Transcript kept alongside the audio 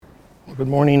Good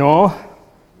morning, all.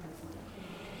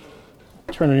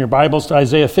 Turn in your Bibles to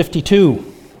Isaiah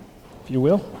 52, if you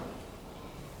will.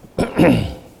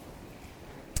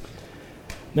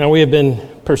 Now, we have been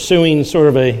pursuing sort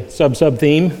of a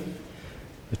sub-theme.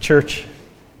 The church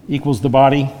equals the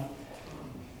body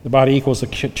equals the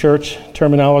church,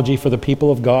 terminology for the people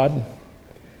of God.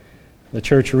 The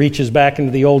church reaches back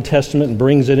into the Old Testament and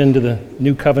brings it into the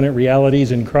new covenant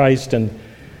realities in Christ, and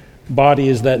body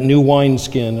is that new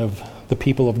wineskin of the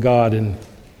people of God. And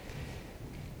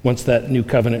once that new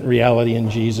covenant reality in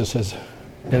Jesus has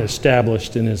been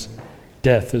established in his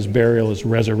death, his burial, his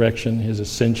resurrection, his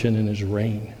ascension, and his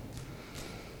reign,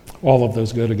 all of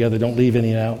those go together. Don't leave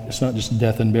any out. It's not just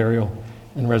death and burial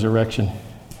and resurrection.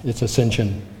 It's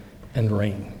ascension and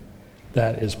reign.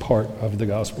 That is part of the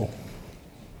gospel.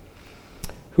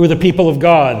 Who are the people of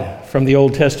God from the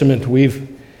Old Testament?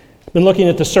 We've been looking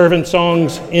at the servant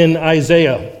songs in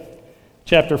Isaiah,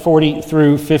 chapter 40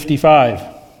 through 55.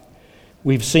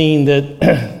 We've seen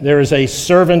that there is a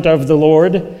servant of the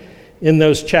Lord in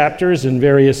those chapters in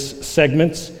various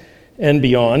segments and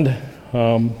beyond,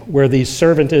 where the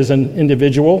servant is an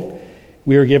individual.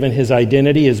 We are given his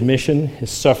identity, his mission, his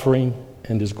suffering,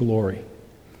 and his glory.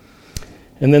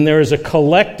 And then there is a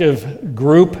collective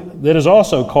group that is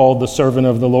also called the servant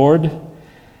of the Lord,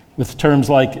 with terms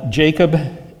like Jacob,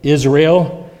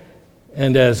 Israel,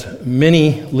 and as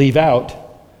many leave out,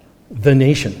 the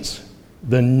nations.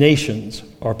 The nations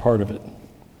are part of it.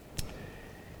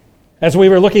 As we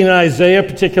were looking at Isaiah,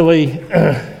 particularly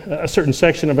a certain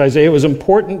section of Isaiah, it was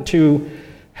important to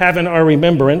have in our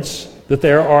remembrance that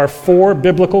there are 4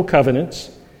 biblical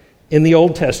covenants in the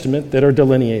Old Testament that are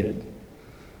delineated.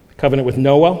 The covenant with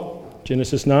Noah,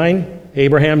 Genesis 9,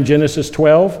 Abraham, Genesis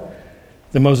 12,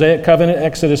 the Mosaic covenant,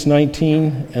 Exodus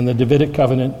 19, and the Davidic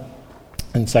covenant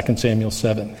in 2 Samuel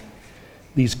 7.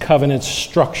 These covenants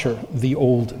structure the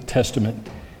Old Testament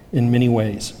in many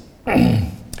ways.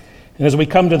 And as we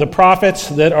come to the prophets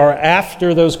that are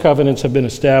after those covenants have been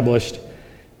established,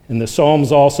 and the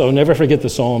Psalms also, never forget the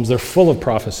Psalms, they're full of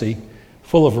prophecy,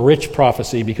 full of rich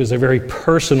prophecy because they're very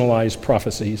personalized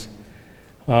prophecies.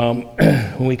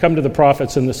 When we come to the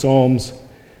prophets and the Psalms,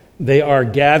 they are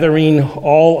gathering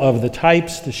all of the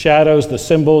types, the shadows, the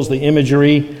symbols, the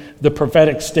imagery, the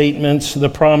prophetic statements, the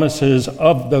promises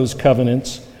of those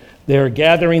covenants. They are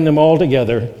gathering them all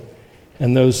together,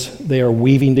 and they are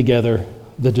weaving together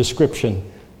the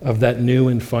description of that new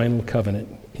and final covenant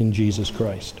in Jesus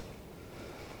Christ.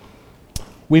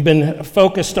 We've been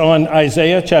focused on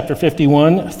Isaiah chapter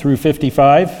 51 through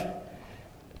 55.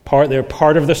 They're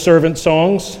part of the servant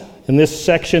songs, and this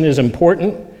section is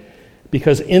important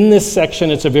because in this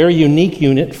section, it's a very unique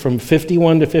unit from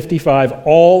 51 to 55.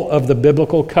 All of the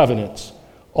biblical covenants,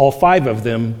 all 5 of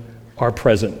them are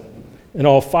present, and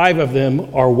all 5 of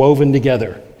them are woven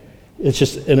together. It's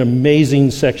just an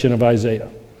amazing section of Isaiah.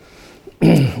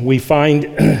 We find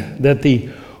that the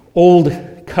Old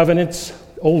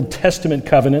Testament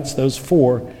covenants, those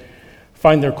 4,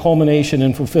 find their culmination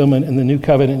and fulfillment in the new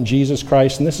covenant in Jesus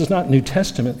Christ. And this is not New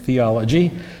Testament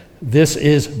theology. This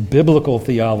is biblical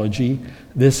theology.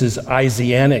 This is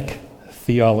Isaianic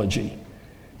theology.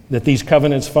 That these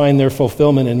covenants find their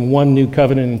fulfillment in one new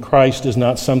covenant in Christ is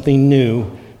not something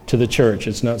new to the church.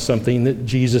 It's not something that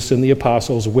Jesus and the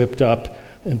apostles whipped up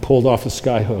and pulled off a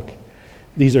skyhook.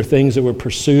 These are things that were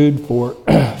pursued for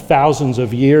thousands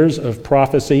of years of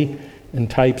prophecy and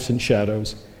types and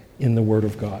shadows in the Word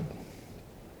of God.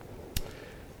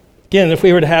 Again, if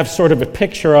we were to have sort of a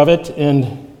picture of it,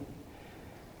 and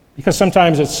because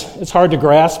sometimes it's hard to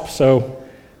grasp, so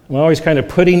I'm always kind of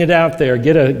putting it out there,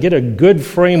 get a good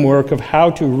framework of how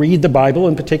to read the Bible,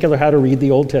 in particular how to read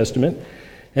the Old Testament,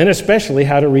 and especially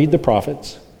how to read the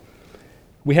prophets.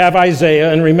 We have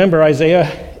Isaiah, and remember,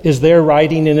 Isaiah is there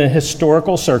writing in a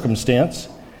historical circumstance.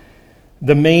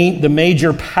 The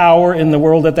major power in the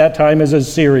world at that time is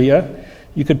Assyria.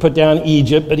 You could put down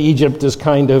Egypt, but Egypt is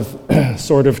kind of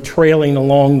sort of trailing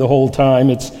along the whole time.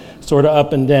 It's sort of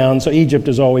up and down, so Egypt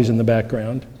is always in the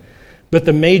background. But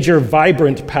the major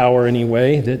vibrant power,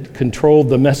 anyway, that controlled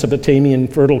the Mesopotamian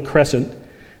Fertile Crescent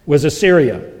was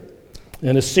Assyria.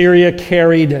 And Assyria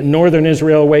carried northern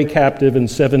Israel away captive in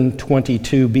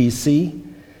 722 BC,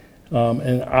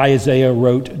 and Isaiah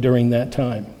wrote during that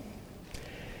time.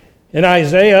 And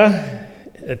Isaiah,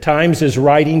 at times, is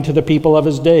writing to the people of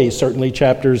his day. Certainly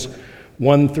chapters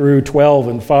 1 through 12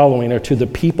 and following are to the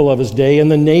people of his day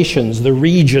and the nations, the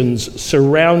regions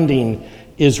surrounding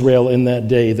Israel in that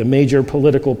day, the major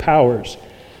political powers.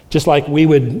 Just like we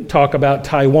would talk about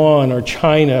Taiwan or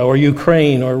China or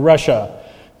Ukraine or Russia,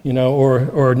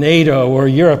 or NATO or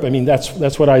Europe. I mean,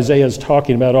 that's what Isaiah is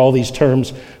talking about, all these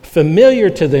terms familiar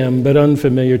to them but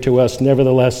unfamiliar to us,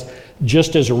 nevertheless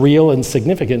just as real and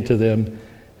significant to them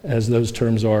as those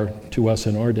terms are to us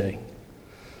in our day.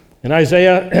 And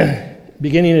Isaiah,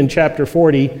 beginning in chapter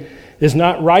 40, is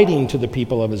not writing to the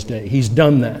people of his day. He's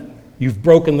done that. You've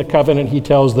broken the covenant, he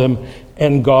tells them,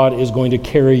 and God is going to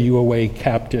carry you away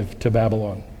captive to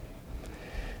Babylon.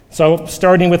 So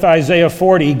starting with Isaiah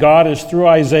 40, God is through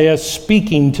Isaiah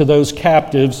speaking to those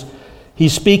captives.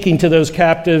 He's speaking to those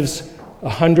captives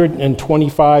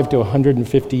 125 to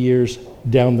 150 years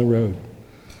down the road.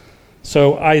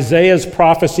 So Isaiah's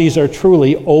prophecies are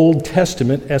truly Old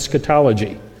Testament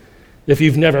eschatology. If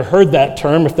you've never heard that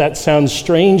term, if that sounds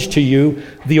strange to you,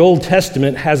 the Old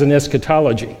Testament has an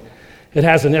eschatology. It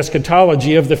has an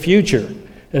eschatology of the future.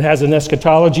 It has an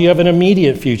eschatology of an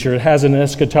immediate future. It has an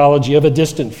eschatology of a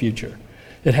distant future.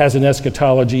 It has an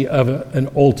eschatology of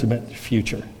an ultimate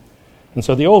future. And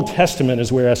so the Old Testament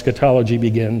is where eschatology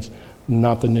begins,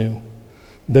 not the New.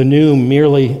 The New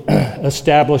merely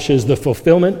establishes the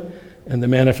fulfillment and the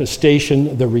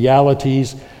manifestation, the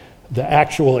realities, the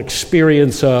actual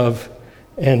experience of,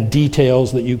 and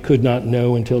details that you could not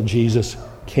know until Jesus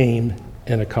came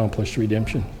and accomplished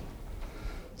redemption.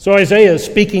 So Isaiah is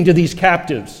speaking to these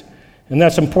captives, and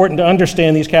that's important to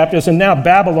understand these captives. And now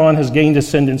Babylon has gained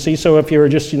ascendancy, so if you're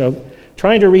just,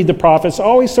 trying to read the prophets,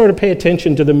 always sort of pay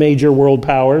attention to the major world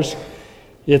powers.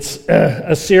 It's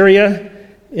Assyria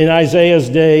in Isaiah's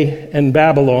day and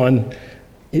Babylon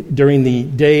during the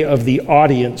day of the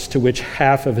audience to which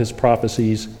half of his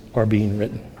prophecies are being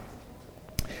written.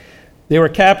 They were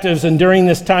captives, and during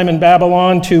this time in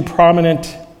Babylon, two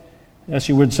prominent, as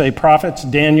you would say, prophets,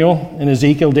 Daniel and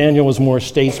Ezekiel. Daniel was more a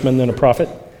statesman than a prophet.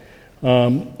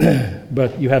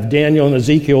 But you have Daniel and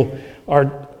Ezekiel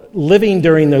are living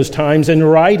during those times and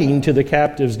writing to the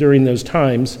captives during those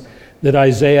times that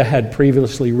Isaiah had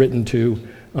previously written to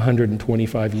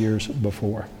 125 years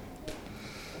before.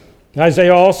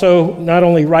 Isaiah also not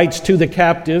only writes to the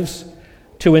captives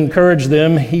to encourage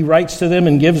them, he writes to them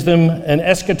and gives them an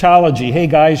eschatology. Hey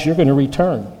guys, you're going to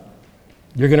return.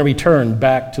 You're going to return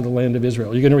back to the land of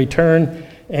Israel. You're going to return,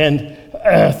 and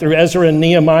through Ezra and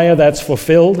Nehemiah, that's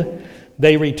fulfilled.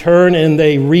 They return and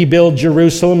they rebuild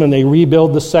Jerusalem and they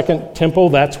rebuild the second temple.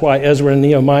 That's why Ezra and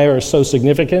Nehemiah are so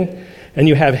significant. And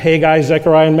you have Haggai,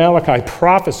 Zechariah, and Malachi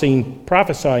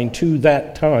prophesying to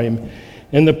that time.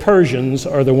 And the Persians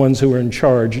are the ones who are in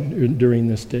charge during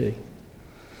this day.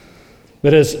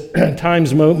 But as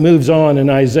times moves on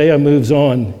and Isaiah moves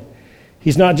on,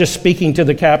 he's not just speaking to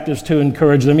the captives to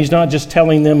encourage them. He's not just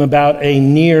telling them about a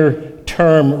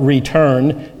near-term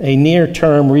return, a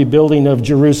near-term rebuilding of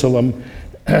Jerusalem,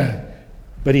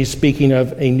 but he's speaking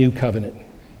of a new covenant.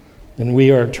 And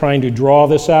we are trying to draw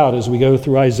this out as we go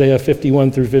through Isaiah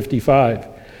 51 through 55.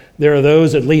 There are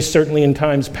those, at least certainly in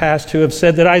times past, who have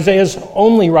said that Isaiah is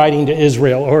only writing to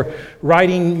Israel, or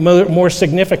writing more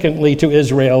significantly to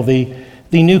Israel, the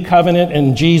new covenant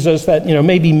and Jesus that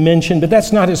may be mentioned, but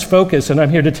that's not his focus. And I'm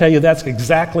here to tell you that's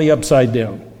exactly upside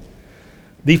down.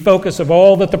 The focus of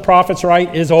all that the prophets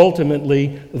write is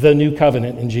ultimately the new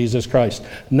covenant in Jesus Christ,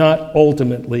 not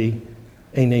ultimately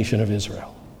a nation of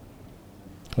Israel.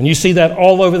 And you see that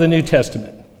all over the New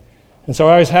Testament. And so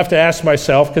I always have to ask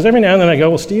myself, because every now and then I go,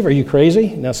 well, Steve, are you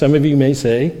crazy? Now, some of you may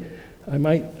say,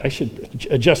 I should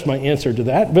adjust my answer to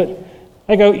that. But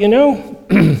I go,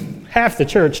 half the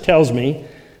church tells me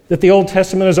that the Old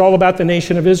Testament is all about the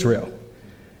nation of Israel.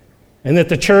 And that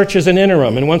the church is an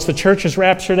interim. And once the church is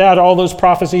raptured out, all those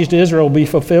prophecies to Israel will be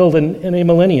fulfilled in a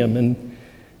millennium.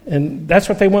 And that's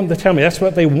what they want to tell me. That's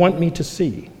what they want me to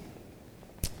see.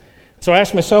 So I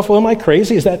ask myself, well, am I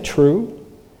crazy? Is that true?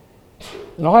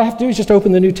 And all I have to do is just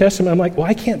open the New Testament. I'm like, well,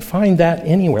 I can't find that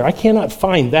anywhere. I cannot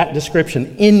find that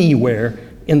description anywhere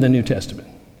in the New Testament.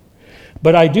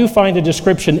 But I do find a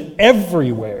description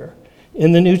everywhere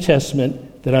in the New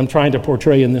Testament that I'm trying to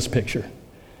portray in this picture.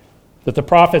 That the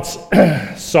prophets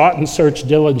sought and searched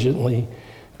diligently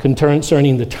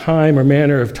concerning the time or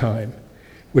manner of time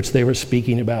which they were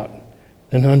speaking about,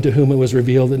 and unto whom it was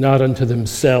revealed that not unto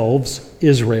themselves,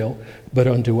 Israel, but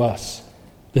unto us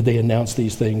did they announce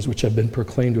these things which have been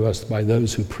proclaimed to us by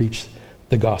those who preach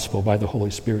the gospel by the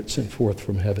Holy Spirit sent forth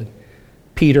from heaven.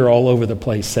 Peter all over the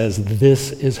place says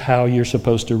this is how you're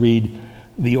supposed to read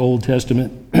the Old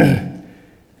Testament.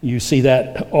 You see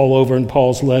that all over in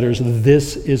Paul's letters.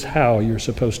 This is how you're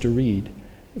supposed to read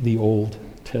the Old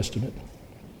Testament.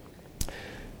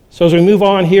 So as we move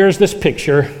on, here's this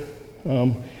picture.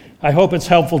 I hope it's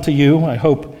helpful to you. I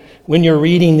hope when you're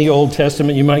reading the Old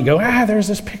Testament, you might go, there's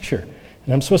this picture.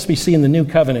 And I'm supposed to be seeing the new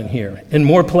covenant here in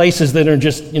more places that are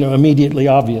just, immediately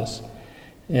obvious.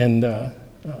 And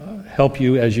help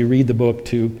you as you read the book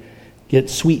to get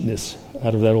sweetness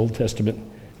out of that Old Testament,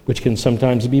 which can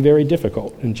sometimes be very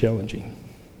difficult and challenging.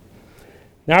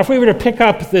 Now, if we were to pick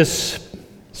up this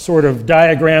sort of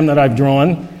diagram that I've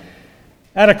drawn,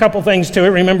 add a couple things to it.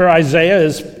 Remember, Isaiah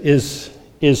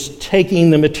is taking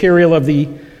the material of the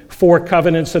 4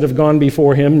 covenants that have gone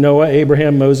before him, Noah,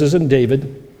 Abraham, Moses, and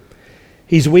David.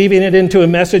 He's weaving it into a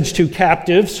message to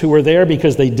captives who were there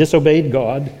because they disobeyed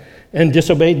God and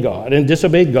disobeyed God and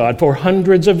disobeyed God for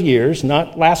hundreds of years,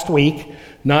 not last week,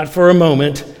 not for a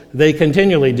moment. They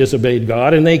continually disobeyed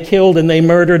God, and they killed and they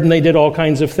murdered and they did all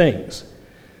kinds of things.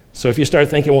 So if you start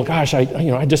thinking, well, gosh,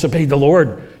 I disobeyed the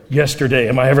Lord yesterday.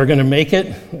 Am I ever going to make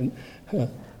it?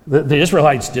 The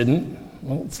Israelites didn't.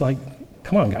 Well, it's like,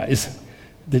 come on, guys.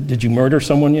 Did you murder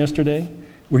someone yesterday?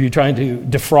 Were you trying to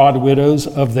defraud widows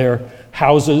of their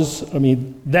houses? I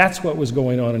mean, that's what was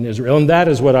going on in Israel, and that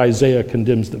is what Isaiah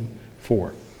condemns them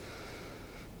for.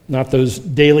 Not those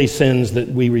daily sins that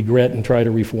we regret and try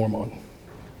to reform on.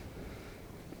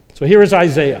 So here is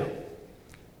Isaiah.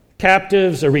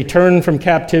 Captives, a return from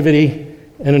captivity,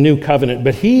 and a new covenant.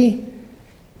 But he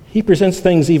presents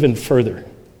things even further,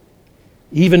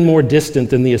 even more distant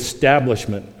than the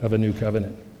establishment of a new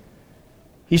covenant.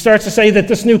 He starts to say that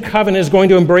this new covenant is going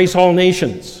to embrace all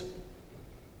nations.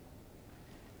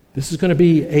 This is going to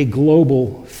be a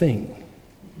global thing.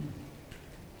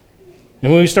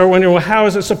 And when we start wondering, well, how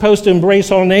is it supposed to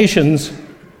embrace all nations?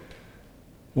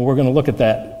 Well, we're going to look at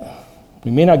that.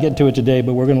 We may not get to it today,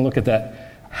 but we're going to look at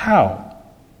that. How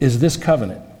is this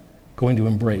covenant going to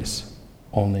embrace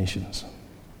all nations?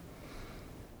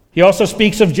 He also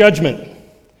speaks of judgment.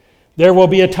 There will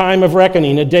be a time of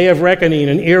reckoning, a day of reckoning,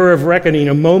 an era of reckoning,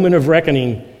 a moment of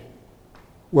reckoning,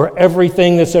 where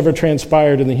everything that's ever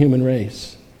transpired in the human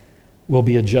race will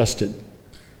be adjusted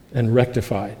and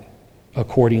rectified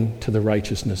according to the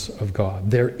righteousness of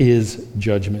God. There is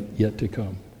judgment yet to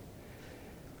come.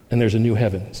 And there's a new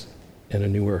heavens and a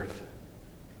new earth.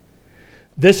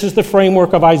 This is the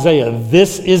framework of Isaiah.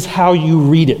 This is how you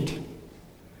read it.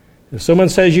 If someone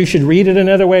says you should read it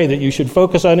another way, that you should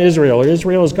focus on Israel, or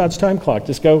Israel is God's time clock,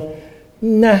 just go,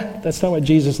 nah, that's not what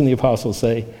Jesus and the apostles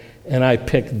say, and I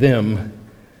pick them,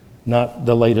 not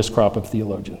the latest crop of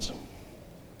theologians.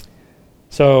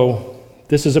 So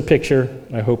this is a picture.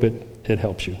 I hope it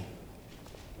helps you.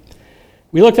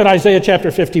 We looked at Isaiah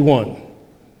chapter 51.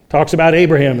 Talks about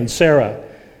Abraham and Sarah.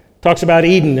 Talks about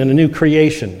Eden and a new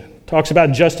creation. Talks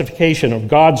about justification of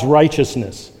God's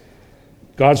righteousness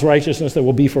that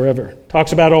will be forever.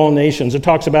 Talks about all nations. It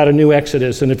talks about a new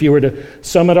Exodus. And if you were to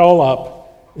sum it all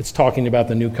up, it's talking about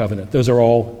the new covenant. Those are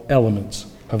all elements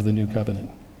of the new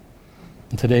covenant.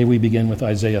 And today we begin with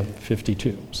Isaiah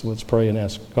 52. So let's pray and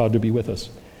ask God to be with us.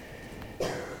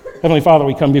 Heavenly Father,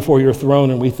 we come before your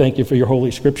throne and we thank you for your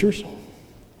holy scriptures.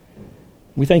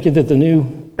 We thank you that the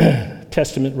New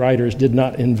Testament writers did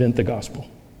not invent the gospel.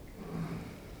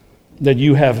 That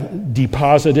you have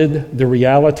deposited the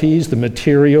realities, the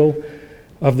material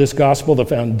of this gospel, the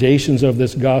foundations of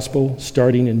this gospel,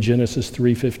 starting in Genesis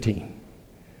 3:15.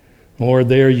 Lord,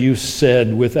 there you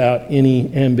said without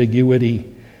any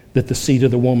ambiguity that the seed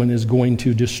of the woman is going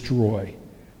to destroy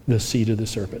the seed of the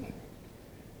serpent.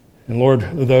 And Lord,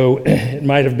 though it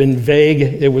might have been vague,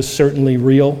 it was certainly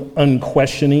real,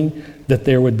 unquestioning that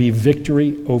there would be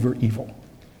victory over evil.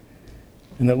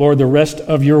 And that, Lord, the rest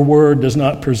of your word does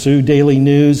not pursue daily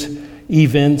news,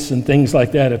 events, and things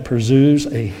like that. It pursues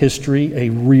a history, a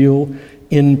real,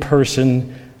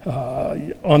 in-person,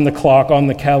 on the clock, on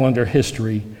the calendar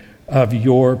history of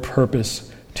your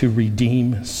purpose to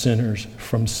redeem sinners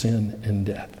from sin and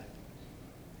death.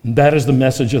 And that is the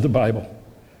message of the Bible.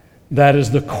 That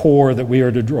is the core that we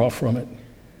are to draw from it.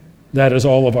 That is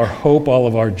all of our hope, all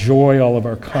of our joy, all of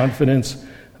our confidence.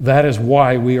 That is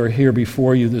why we are here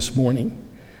before you this morning.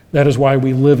 That is why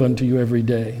we live unto you every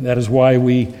day. That is why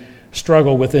we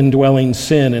struggle with indwelling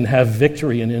sin and have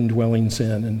victory in indwelling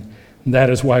sin. And that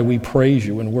is why we praise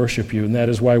you and worship you. And that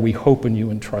is why we hope in you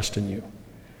and trust in you.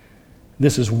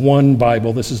 This is one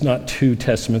Bible. This is not 2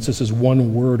 testaments. This is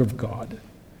one word of God.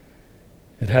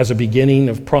 It has a beginning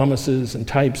of promises and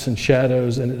types and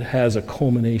shadows, and it has a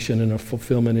culmination and a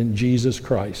fulfillment in Jesus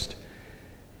Christ.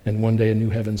 And one day a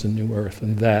new heavens and new earth.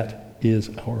 And that is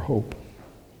our hope.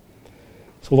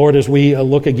 So, Lord, as we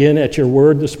look again at your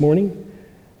word this morning,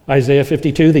 Isaiah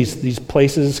 52, these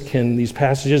passages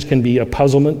can be a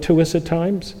puzzlement to us at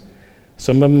times.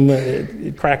 Some of them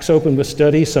it cracks open with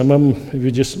study. Some of them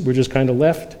we're just kind of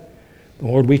left.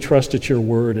 Lord, we trust at your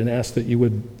word and ask that you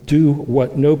would do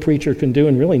what no preacher can do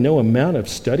and really no amount of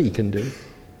study can do.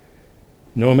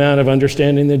 No amount of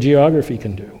understanding the geography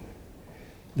can do.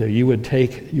 that you would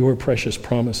take your precious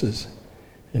promises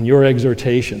and your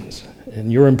exhortations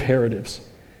and your imperatives,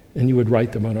 and you would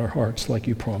write them on our hearts like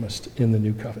you promised in the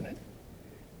new covenant.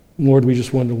 Lord, we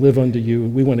just want to live unto you.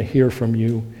 We want to hear from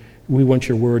you. We want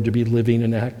your word to be living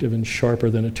and active and sharper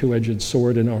than a two-edged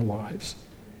sword in our lives.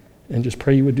 And just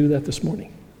pray you would do that this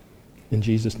morning. In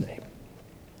Jesus' name,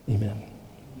 amen.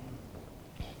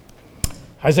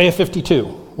 Isaiah 52,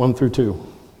 1 through 2.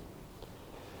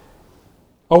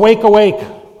 Awake, awake.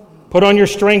 Put on your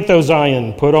strength, O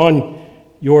Zion. Put on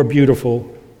your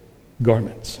beautiful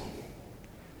garments.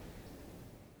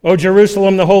 O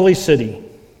Jerusalem, the holy city.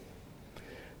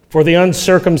 For the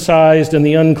uncircumcised and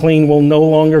the unclean will no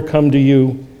longer come to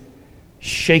you.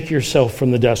 Shake yourself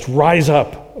from the dust. Rise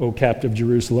up, O captive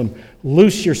Jerusalem.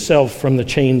 Loose yourself from the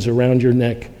chains around your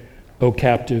neck, O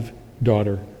captive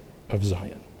daughter of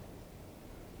Zion.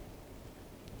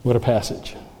 What a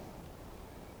passage.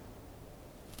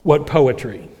 What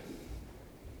poetry.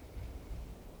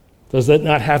 Does that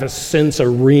not have a sense, a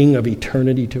ring of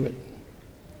eternity to it?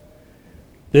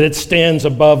 That it stands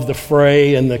above the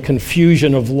fray and the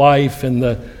confusion of life and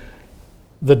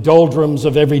the doldrums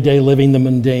of everyday living, the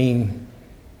mundane.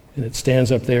 And it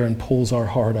stands up there and pulls our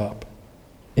heart up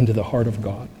into the heart of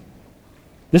God.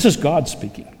 This is God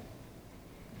speaking.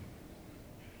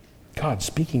 God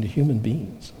speaking to human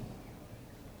beings.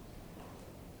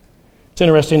 It's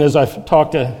interesting, as I've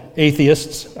talked to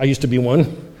atheists, I used to be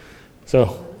one,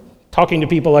 so talking to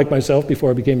people like myself before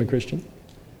I became a Christian,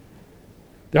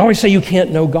 they always say you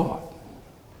can't know God.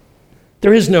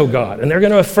 There is no God, and they're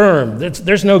going to affirm that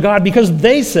there's no God because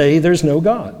they say there's no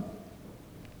God.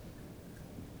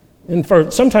 And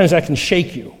sometimes that can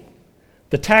shake you.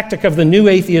 The tactic of the new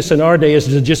atheists in our day is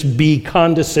to just be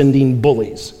condescending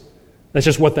bullies. That's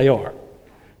just what they are.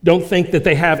 Don't think that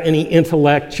they have any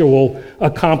intellectual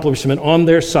accomplishment on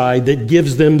their side that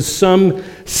gives them some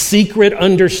secret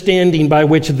understanding by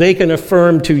which they can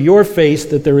affirm to your face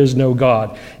that there is no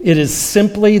God. It is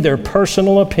simply their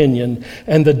personal opinion,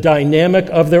 and the dynamic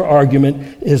of their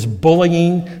argument is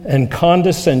bullying and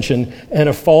condescension and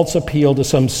a false appeal to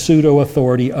some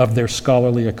pseudo-authority of their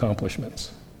scholarly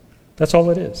accomplishments. That's all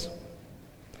it is.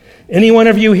 Any one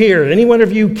of you here, any one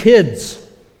of you kids,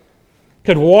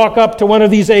 could walk up to one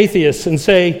of these atheists and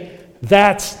say,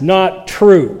 that's not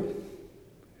true.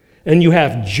 And you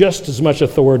have just as much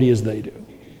authority as they do.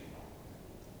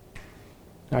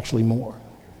 Actually more.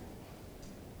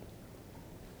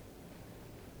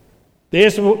 The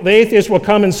atheist will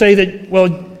come and say that, well,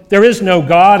 there is no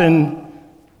God, and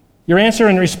your answer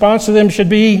in response to them should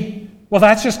be, well,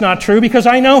 that's just not true because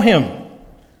I know him.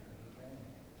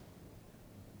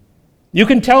 You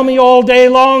can tell me all day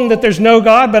long that there's no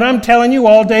God, but I'm telling you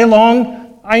all day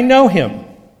long, I know him.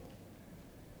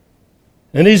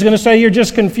 And he's going to say, you're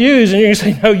just confused. And you're going to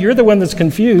say, no, you're the one that's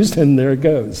confused. And there it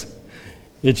goes.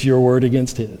 It's your word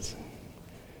against his.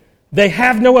 They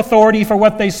have no authority for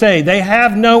what they say. They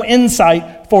have no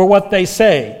insight for what they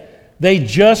say. They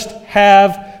just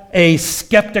have a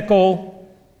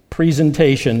skeptical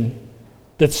presentation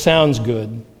that sounds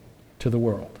good to the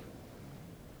world.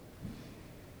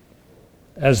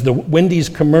 As the Wendy's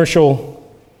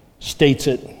commercial states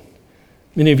it,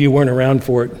 many of you weren't around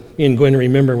for it. Me and Gwen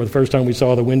remember the first time we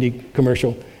saw the Wendy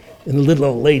commercial, and the little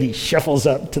old lady shuffles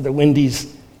up to the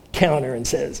Wendy's counter and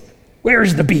says,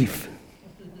 "Where's the beef?"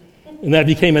 And that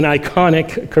became an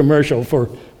iconic commercial for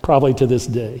probably to this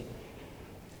day.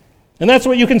 And that's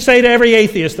what you can say to every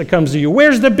atheist that comes to you.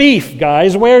 Where's the beef,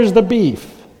 guys? Where's the beef?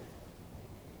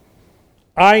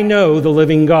 I know the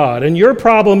living God. And your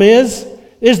problem is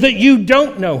that you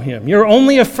don't know him. You're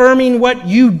only affirming what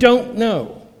you don't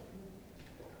know.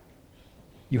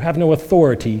 You have no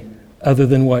authority other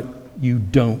than what you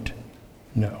don't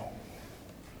know.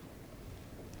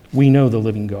 We know the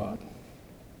living God.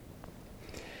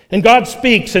 And God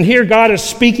speaks, and here God is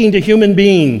speaking to human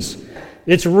beings.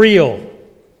 It's real.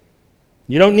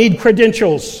 You don't need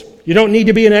credentials. You don't need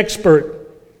to be an expert.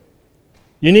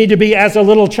 You need to be as a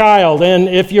little child. And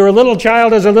if you're a little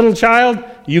child as a little child,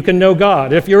 you can know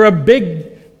God. If you're a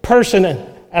big person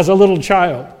as a little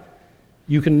child,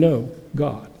 you can know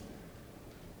God.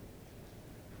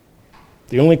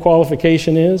 The only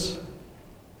qualification is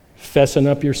fessing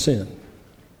up your sin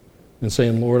and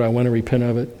saying, Lord, I want to repent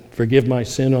of it. Forgive my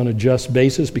sin on a just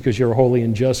basis because you're a holy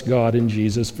and just God in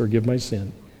Jesus. Forgive my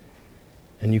sin.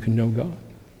 And you can know God.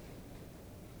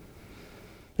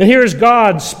 And here's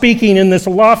God speaking in this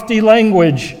lofty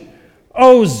language.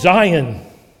 O Zion,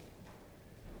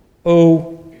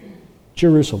 O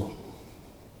Jerusalem.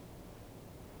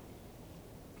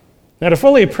 Now to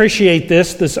fully appreciate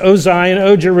this O Zion,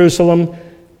 O Jerusalem,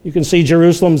 You can see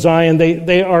Jerusalem, Zion.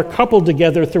 They are coupled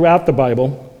together throughout the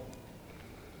Bible.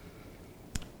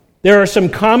 There are some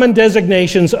common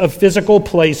designations of physical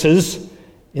places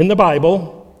in the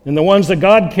Bible, and the ones that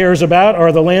God cares about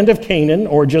are the land of Canaan,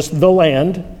 or just the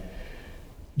land,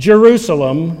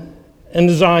 Jerusalem, and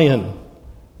Zion.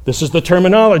 This is the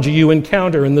terminology you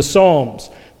encounter in the Psalms.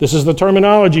 This is the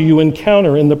terminology you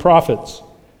encounter in the prophets.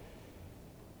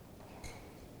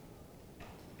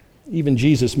 Even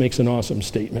Jesus makes an awesome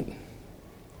statement. He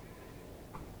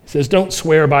says, don't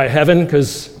swear by heaven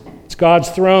because it's God's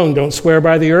throne. Don't swear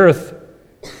by the earth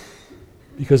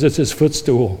because it's his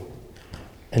footstool.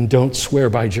 And don't swear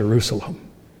by Jerusalem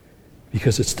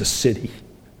because it's the city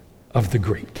of the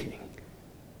great King.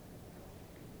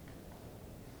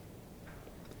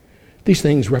 These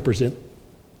things represent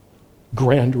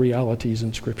grand realities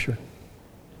in Scripture.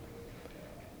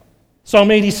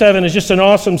 Psalm 87 is just an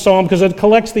awesome psalm because it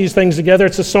collects these things together.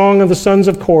 It's a song of the sons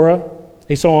of Korah,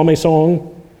 a psalm, a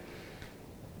song.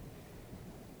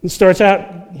 It starts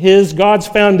out, God's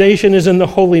foundation is in the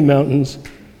holy mountains.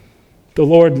 The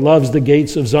Lord loves the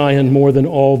gates of Zion more than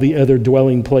all the other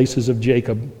dwelling places of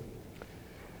Jacob.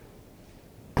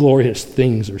 Glorious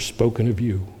things are spoken of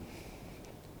you,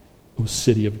 O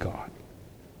city of God.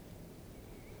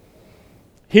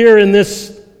 Here in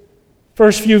this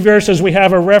first few verses, we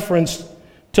have a reference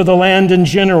to the land in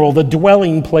general, the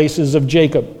dwelling places of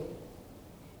Jacob.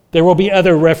 There will be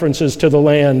other references to the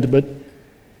land, but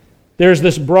there's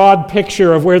this broad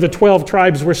picture of where the 12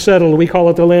 tribes were settled. We call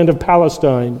it the land of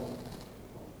Palestine.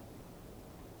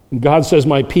 And God says,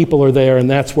 my people are there, and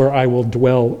that's where I will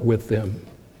dwell with them.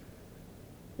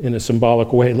 In a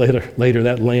symbolic way, later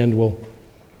that land will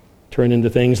turn into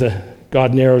things that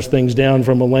God narrows things down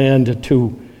from a land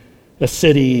to a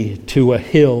city, to a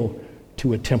hill,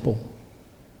 to a temple.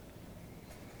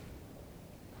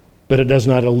 But it does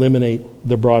not eliminate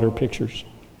the broader pictures.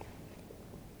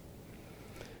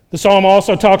 The psalm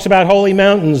also talks about holy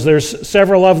mountains. There's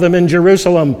several of them in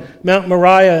Jerusalem, Mount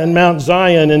Moriah and Mount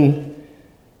Zion, and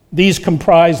these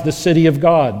comprise the city of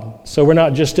God. So we're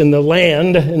not just in the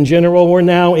land in general, we're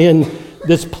now in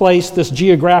this place, this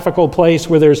geographical place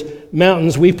where there's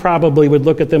mountains. We probably would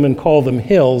look at them and call them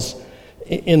hills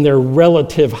in their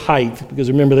relative height, because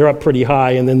remember, they're up pretty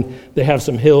high, and then they have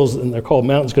some hills, and they're called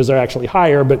mountains because they're actually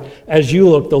higher, but as you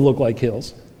look, they'll look like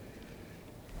hills.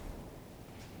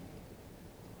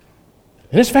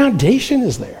 And his foundation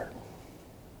is there.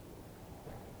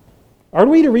 Are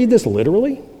we to read this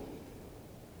literally?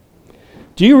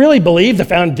 Do you really believe the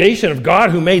foundation of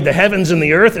God who made the heavens and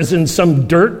the earth is in some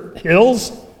dirt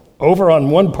hills over on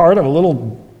one part of a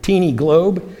little teeny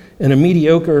globe in a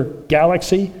mediocre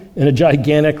galaxy in a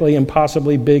gigantically,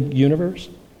 impossibly big universe?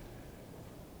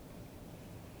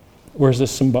 Or is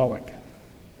this symbolic?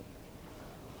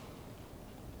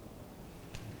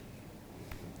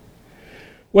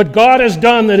 What God has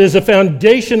done that is a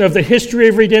foundation of the history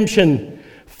of redemption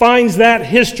finds that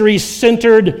history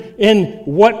centered in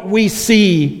what we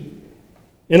see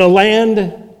in a land,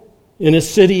 in a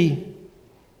city,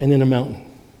 and in a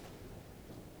mountain.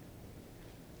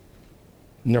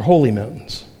 And they're holy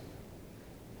mountains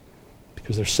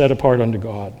because they're set apart unto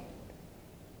God.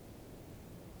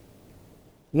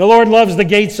 And the Lord loves the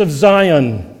gates of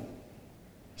Zion.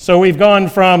 So we've gone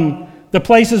from the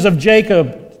places of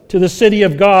Jacob to the city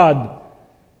of God,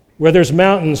 where there's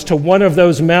mountains, to one of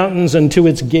those mountains and to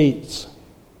its gates.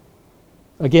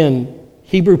 Again,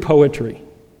 Hebrew poetry,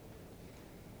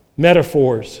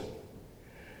 metaphors.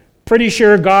 Pretty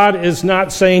sure God is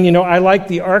not saying, I like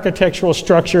the architectural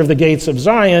structure of the gates of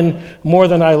Zion more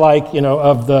than I like,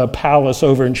 of the palace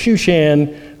over in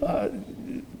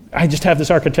Shushan. I just have this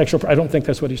architectural. I don't think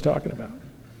that's what he's talking about.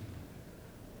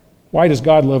 Why does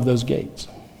God love those gates?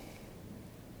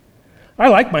 I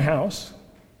like my house.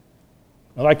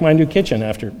 I like my new kitchen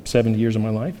after 70 years of my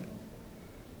life.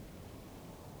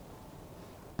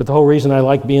 But the whole reason I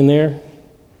like being there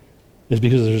is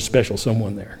because there's a special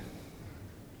someone there.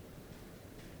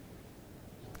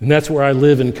 And that's where I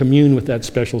live and commune with that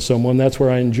special someone. That's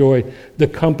where I enjoy the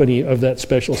company of that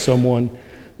special someone.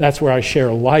 That's where I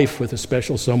share life with a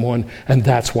special someone, and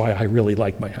that's why I really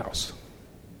like my house.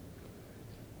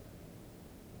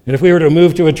 And if we were to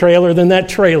move to a trailer, then that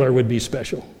trailer would be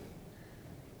special.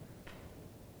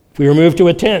 If we were moved to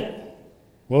a tent,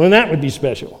 well, then that would be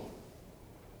special.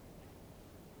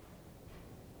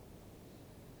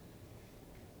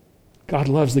 God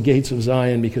loves the gates of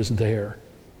Zion because there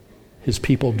his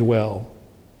people dwell.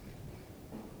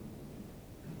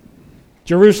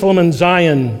 Jerusalem and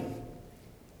Zion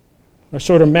are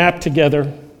sort of mapped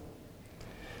together.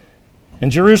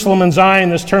 And Jerusalem and Zion,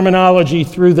 this terminology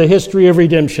through the history of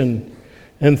redemption,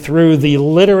 And through the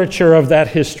literature of that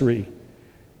history,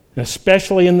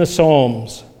 especially in the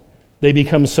Psalms, they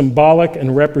become symbolic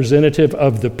and representative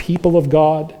of the people of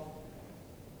God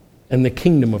and the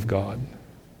kingdom of God,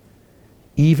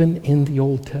 even in the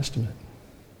Old Testament.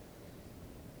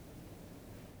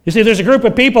 You see, there's a group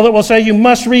of people that will say you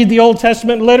must read the Old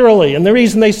Testament literally. And the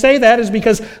reason they say that is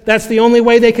because that's the only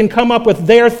way they can come up with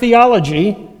their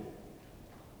theology.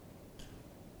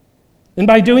 And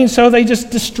by doing so, they just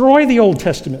destroy the Old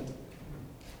Testament.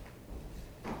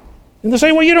 And they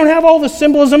say, well, you don't have all the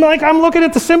symbolism. Like, I'm looking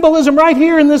at the symbolism right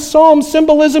here in this psalm,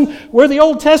 symbolism where the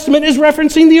Old Testament is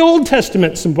referencing the Old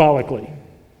Testament symbolically.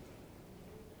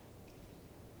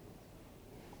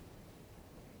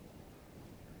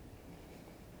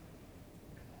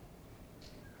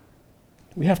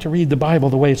 We have to read the Bible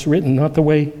the way it's written, not the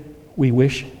way we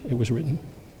wish it was written.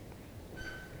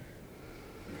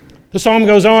 The psalm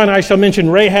goes on, I shall mention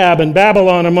Rahab and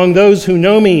Babylon among those who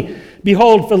know me.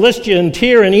 Behold, Philistia and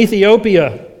Tyre and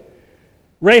Ethiopia.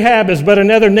 Rahab is but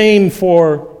another name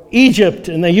for Egypt,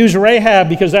 and they use Rahab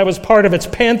because that was part of its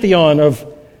pantheon of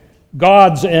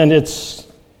gods and its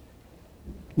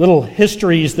little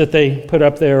histories that they put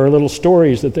up there, or little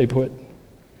stories that they put.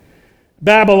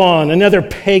 Babylon, another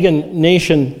pagan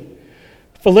nation.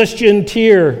 Philistia and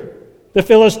Tyre. The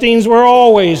Philistines were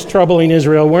always troubling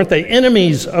Israel, weren't they?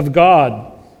 Enemies of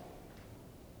God.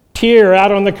 Tyre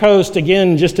out on the coast,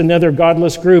 again, just another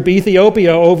godless group.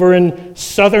 Ethiopia over in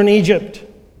southern Egypt.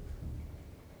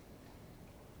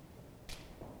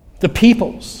 The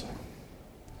peoples.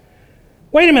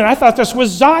 Wait a minute, I thought this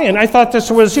was Zion. I thought this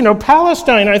was,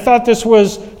 Palestine. I thought this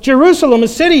was Jerusalem, a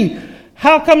city.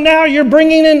 How come now you're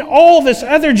bringing in all this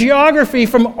other geography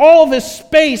from all this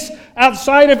space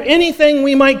outside of anything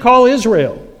we might call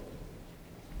Israel?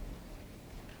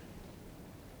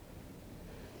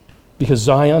 Because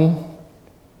Zion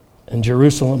and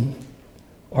Jerusalem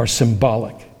are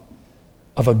symbolic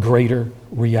of a greater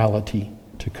reality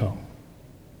to come.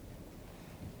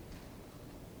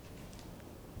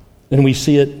 And we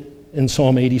see it in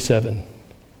Psalm 87.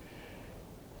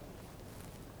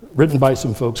 Written by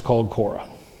some folks called Korah.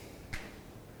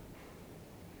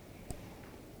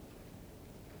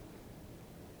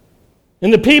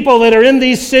 And the people that are in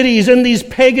these cities, in these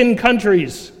pagan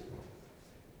countries,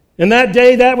 in that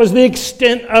day, that was the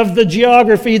extent of the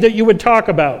geography that you would talk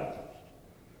about.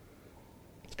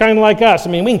 It's kind of like us.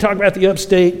 We can talk about the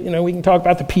upstate, we can talk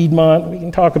about the Piedmont, we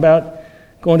can talk about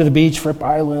going to the beach, Fripp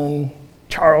Island,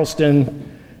 Charleston.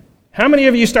 How many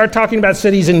of you start talking about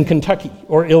cities in Kentucky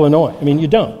or Illinois? You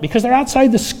don't, because they're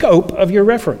outside the scope of your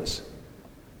reference.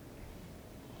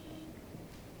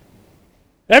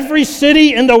 Every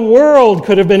city in the world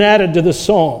could have been added to the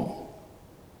psalm.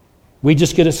 We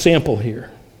just get a sample here.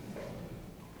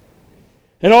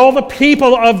 And all the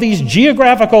people of these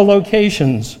geographical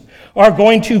locations are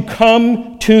going to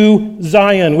come to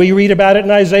Zion. We read about it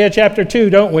in Isaiah chapter 2,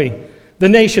 don't we? The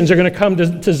nations are going to come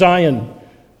to Zion.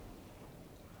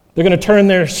 They're going to turn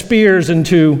their spears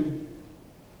into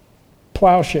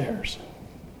plowshares,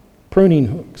 pruning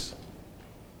hooks.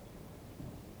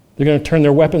 They're going to turn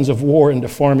their weapons of war into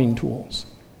farming tools.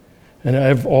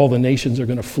 And all the nations are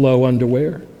going to flow unto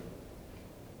where?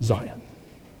 Zion.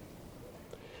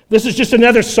 This is just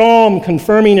another psalm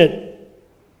confirming it.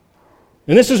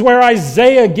 And this is where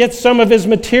Isaiah gets some of his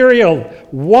material.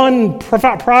 One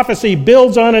prophecy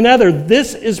builds on another.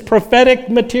 This is prophetic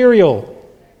material.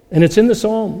 And it's in the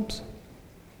Psalms.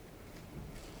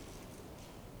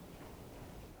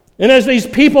 And as these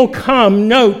people come,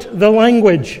 note the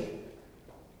language.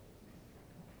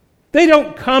 They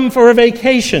don't come for a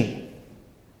vacation.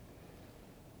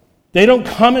 They don't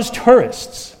come as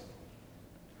tourists.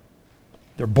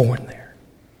 They're born there.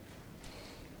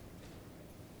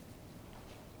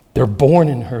 They're born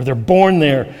in her. They're born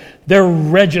there. They're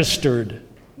registered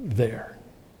there.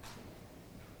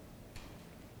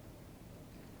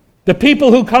 The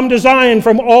people who come to Zion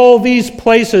from all these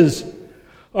places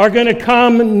are going to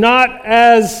come not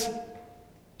as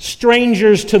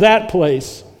strangers to that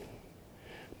place,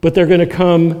 but they're going to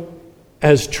come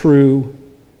as true,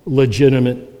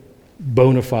 legitimate,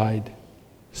 bona fide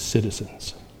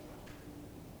citizens.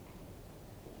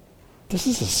 This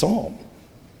is a psalm.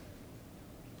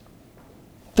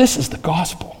 This is the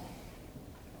gospel.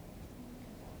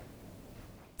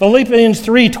 Philippians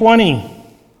 3:20.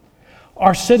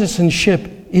 Our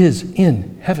citizenship is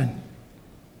in heaven.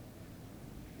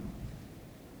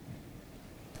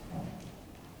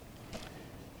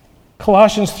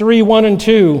 Colossians 3:1 and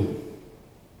 2.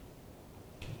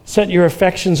 Set your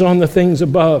affections on the things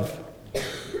above,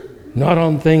 not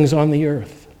on things on the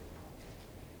earth.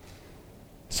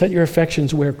 Set your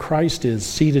affections where Christ is,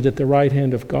 seated at the right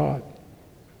hand of God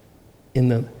in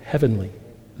the heavenly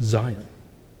Zion.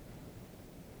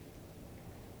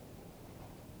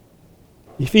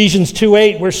 Ephesians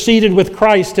 2:8, we're seated with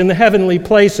Christ in the heavenly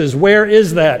places. Where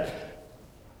is that?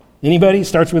 Anybody?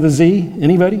 Starts with a Z.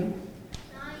 Anybody?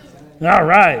 All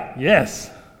right, yes.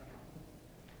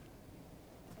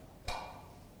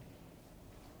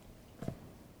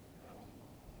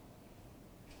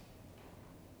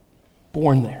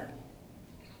 Born there.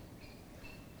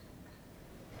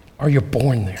 Are you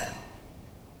born there?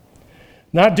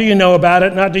 Not do you know about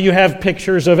it, not do you have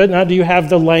pictures of it, not do you have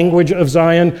the language of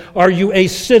Zion. Are you a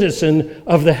citizen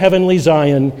of the heavenly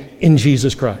Zion in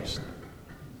Jesus Christ?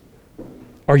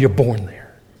 Are you born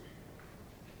there?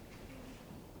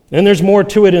 And there's more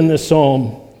to it in this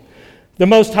psalm. The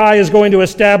Most High is going to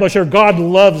establish, or God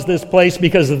loves this place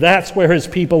because that's where His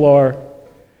people are.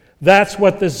 That's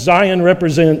what this Zion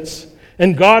represents.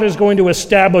 And God is going to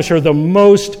establish her, the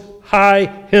Most High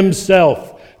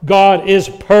Himself. God is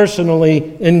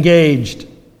personally engaged.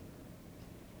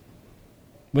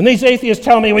 When these atheists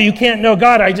tell me, well, you can't know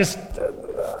God, I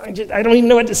don't even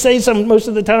know what to say most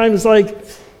of the time. It's like,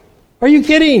 are you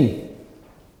kidding?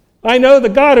 I know the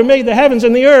God who made the heavens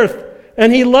and the earth,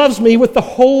 and He loves me with the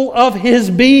whole of His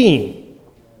being.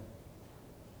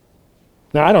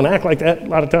 Now, I don't act like that a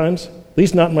lot of times, at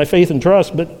least not in my faith and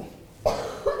trust, but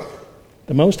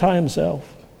the Most High Himself.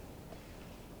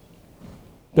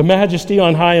 The Majesty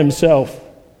on high Himself.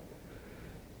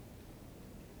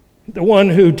 The one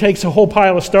who takes a whole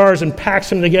pile of stars and packs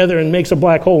them together and makes a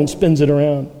black hole and spins it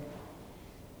around.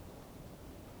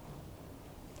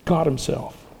 God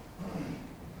Himself.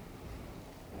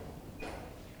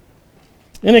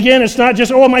 And again, it's not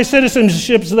just, my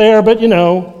citizenship's there, but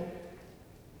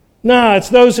it's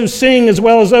those who sing as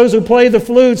well as those who play the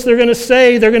flutes. They're going to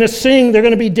say, they're going to sing, they're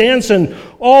going to be dancing.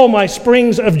 All my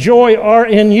springs of joy are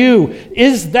in you.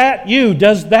 Is that you?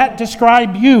 Does that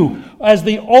describe you as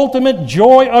the ultimate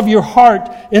joy of your heart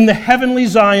in the heavenly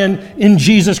Zion in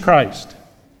Jesus Christ?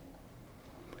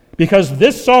 Because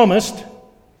this psalmist,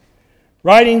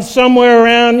 writing somewhere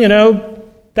around,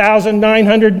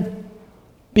 1900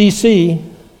 BC,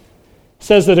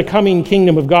 says that a coming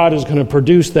kingdom of God is going to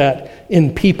produce that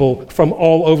in people from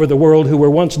all over the world who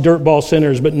were once dirtball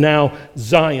sinners, but now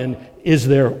Zion is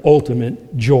their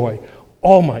ultimate joy.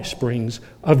 All my springs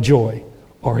of joy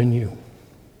are in you.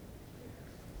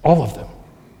 All of them.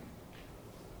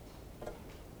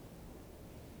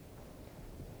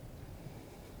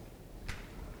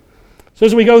 So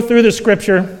as we go through the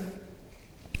scripture,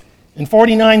 in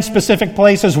 49 specific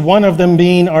places, one of them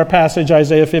being our passage,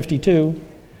 Isaiah 52,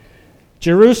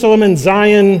 Jerusalem and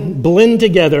Zion blend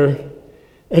together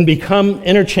and become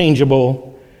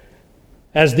interchangeable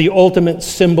as the ultimate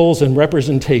symbols and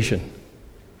representation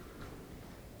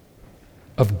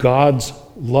of God's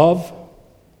love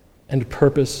and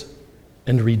purpose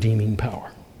and redeeming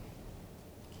power.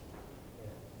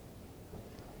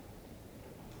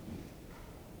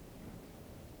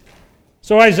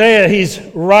 So Isaiah, he's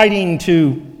writing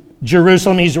to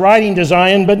Jerusalem, he's writing to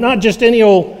Zion, but not just any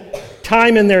old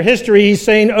time in their history. He's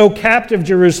saying, O captive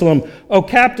Jerusalem, O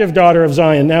captive daughter of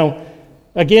Zion. Now,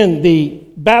 again, the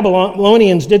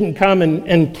Babylonians didn't come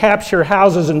and capture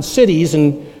houses and cities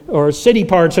or city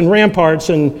parts and ramparts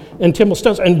and temple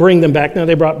stones and bring them back. Now,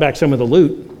 they brought back some of the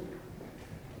loot,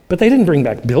 but they didn't bring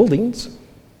back buildings.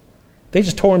 They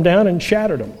just tore them down and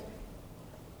shattered them.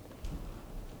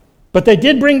 But they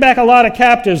did bring back a lot of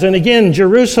captives. And again,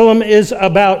 Jerusalem is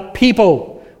about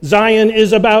people. Zion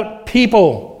is about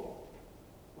people.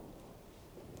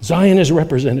 Zion is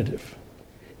representative,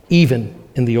 even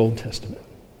in the Old Testament.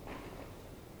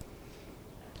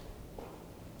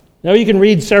 Now you can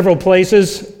read several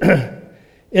places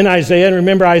in Isaiah, and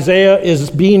remember Isaiah is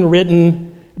being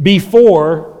written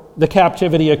before the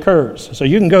captivity occurs. So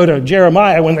you can go to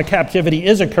Jeremiah when the captivity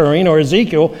is occurring, or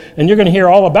Ezekiel, and you're going to hear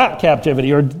all about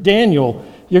captivity, or Daniel,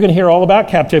 you're going to hear all about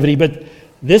captivity, but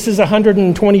this is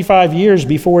 125 years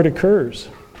before it occurs.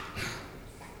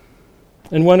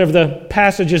 And one of the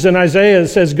passages in Isaiah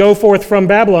says, go forth from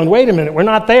Babylon. Wait a minute, we're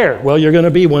not there. Well, you're going to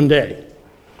be one day.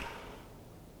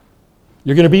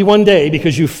 You're going to be one day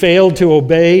because you failed to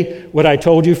obey what I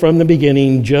told you from the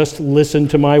beginning. Just listen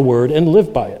to my word and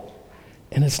live by it.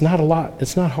 And it's not a lot.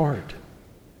 It's not hard.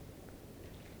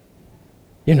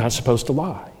 You're not supposed to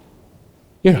lie.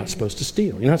 You're not supposed to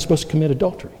steal. You're not supposed to commit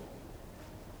adultery.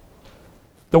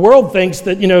 The world thinks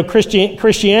that,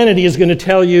 Christianity is going to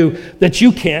tell you that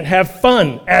you can't have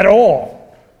fun at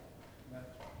all.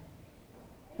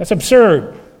 That's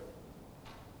absurd.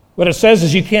 What it says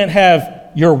is you can't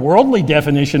have your worldly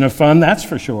definition of fun, that's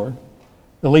for sure.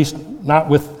 At least not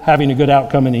with having a good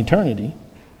outcome in eternity.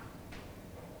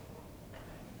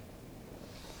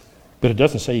 But it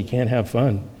doesn't say you can't have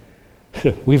fun.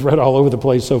 We've read all over the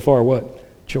place so far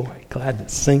what? Joy,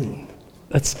 gladness, singing.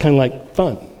 That's kind of like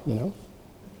fun, you know?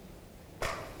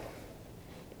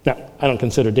 Now, I don't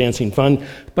consider dancing fun,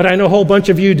 but I know a whole bunch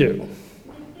of you do.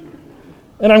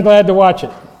 And I'm glad to watch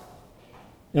it.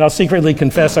 And I'll secretly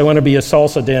confess I want to be a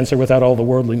salsa dancer without all the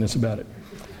worldliness about it.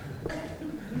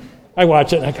 I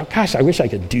watch it and I go, gosh, I wish I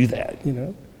could do that, you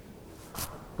know?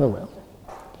 Oh well.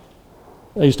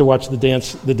 I used to watch the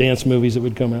dance movies that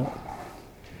would come out.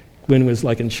 Gwen was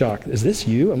like in shock. Is this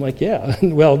you? I'm like, yeah.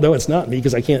 Well, no, it's not me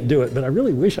because I can't do it, but I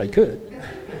really wish I could.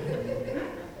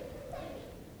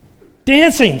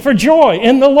 Dancing for joy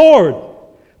in the Lord.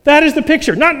 That is the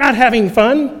picture. Not having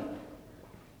fun.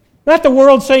 Not the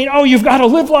world saying, oh, you've got to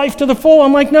live life to the full.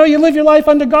 I'm like, no, you live your life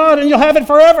unto God and you'll have it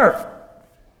forever.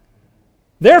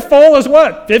 Their full is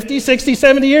what? 50, 60,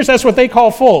 70 years? That's what they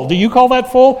call full. Do you call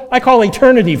that full? I call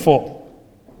eternity full.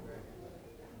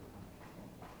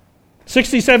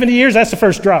 60, 70 years, that's the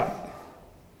first drop.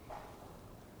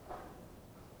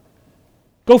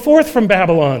 Go forth from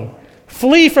Babylon.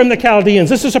 Flee from the Chaldeans.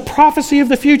 This is a prophecy of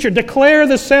the future. Declare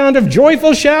the sound of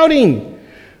joyful shouting.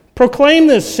 Proclaim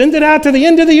this. Send it out to the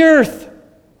end of the earth.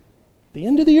 The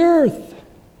end of the earth.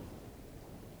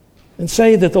 And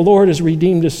say that the Lord has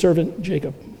redeemed his servant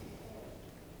Jacob.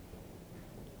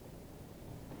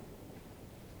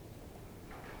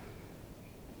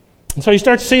 And so you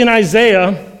start to see in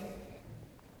Isaiah,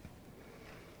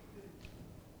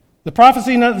 the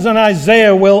prophecy in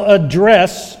Isaiah will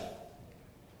address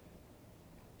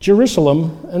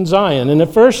Jerusalem and Zion. And the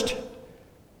first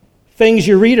things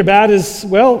you read about is,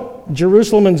 well,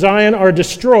 Jerusalem and Zion are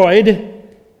destroyed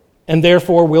and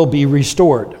therefore will be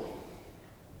restored.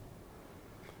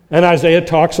 And Isaiah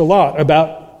talks a lot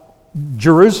about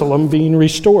Jerusalem being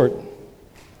restored.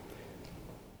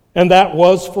 And that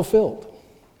was fulfilled.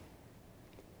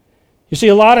 You see,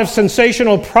 a lot of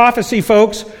sensational prophecy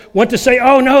folks want to say,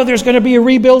 oh no, there's going to be a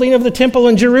rebuilding of the temple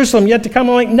in Jerusalem yet to come.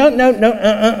 I'm like, no,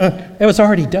 it was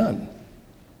already done.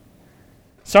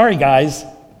 Sorry, guys.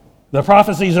 The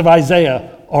prophecies of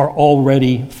Isaiah are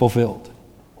already fulfilled.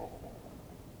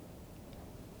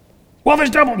 Well, there's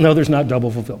double. No, there's not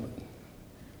double fulfillment.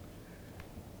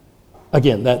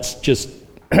 Again, that's just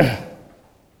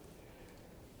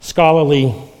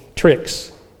scholarly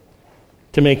tricks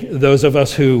to make those of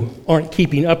us who aren't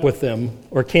keeping up with them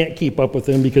or can't keep up with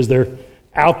them because they're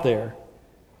out there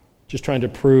just trying to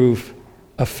prove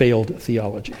a failed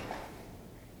theology.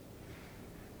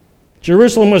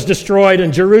 Jerusalem was destroyed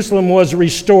and Jerusalem was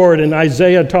restored, and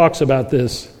Isaiah talks about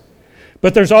this.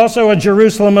 But there's also a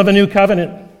Jerusalem of a new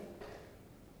covenant.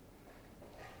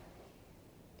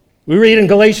 We read in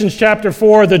Galatians chapter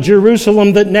 4, the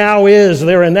Jerusalem that now is,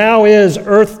 there is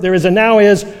a now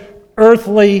is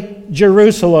earthly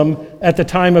Jerusalem at the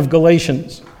time of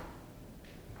Galatians.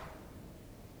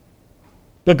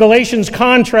 The Galatians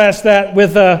contrast that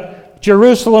with a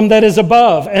Jerusalem that is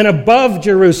above and above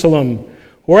Jerusalem,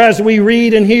 whereas we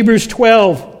read in Hebrews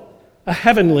 12, a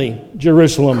heavenly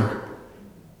Jerusalem,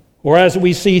 or as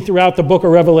we see throughout the book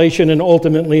of Revelation and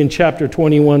ultimately in chapter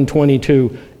 21,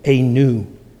 22, a new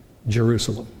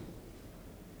Jerusalem.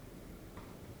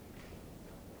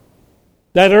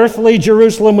 That earthly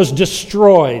Jerusalem was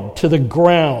destroyed to the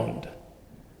ground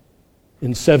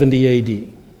in 70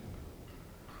 A.D.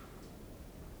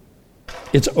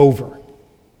 It's over.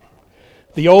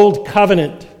 The old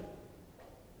covenant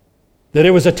that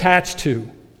it was attached to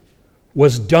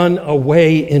was done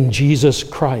away in Jesus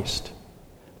Christ.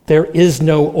 There is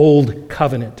no old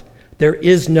covenant. There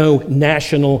is no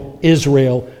national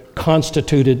Israel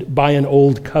constituted by an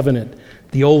old covenant.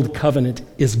 The old covenant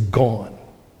is gone.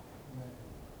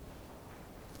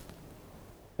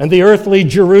 And the earthly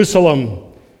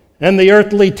Jerusalem and the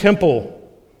earthly temple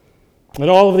and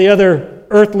all of the other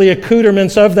earthly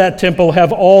accoutrements of that temple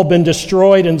have all been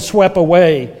destroyed and swept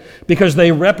away because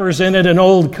they represented an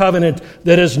old covenant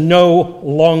that is no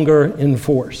longer in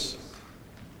force.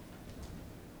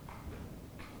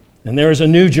 And there is a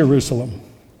new Jerusalem,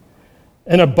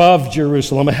 an above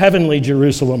Jerusalem, a heavenly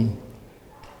Jerusalem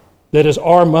that is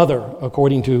our mother,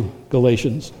 according to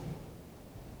Galatians.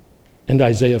 And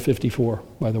Isaiah 54,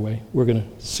 by the way. We're going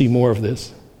to see more of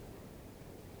this.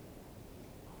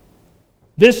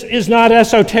 This is not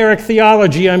esoteric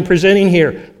theology I'm presenting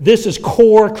here. This is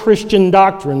core Christian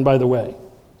doctrine, by the way.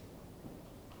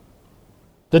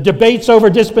 The debates over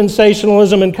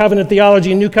dispensationalism and covenant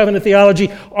theology and new covenant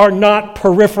theology are not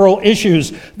peripheral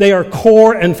issues. They are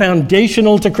core and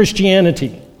foundational to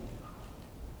Christianity.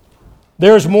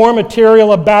 There's more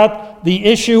material about about the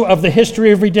issue of the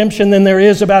history of redemption than there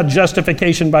is about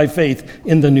justification by faith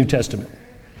in the New Testament.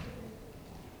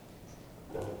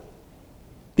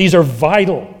 These are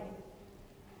vital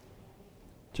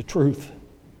to truth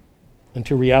and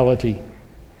to reality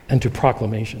and to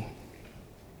proclamation.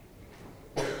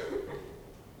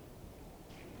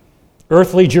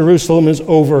 Earthly Jerusalem is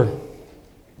over.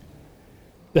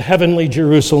 The heavenly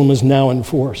Jerusalem is now in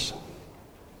force.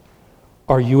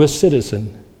 Are you a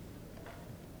citizen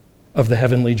of the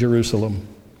heavenly Jerusalem,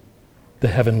 the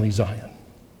heavenly Zion?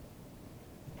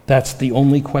 That's the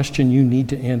only question you need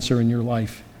to answer in your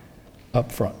life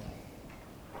up front.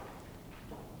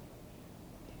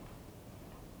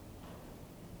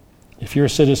 If you're a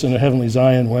citizen of heavenly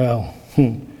Zion, well,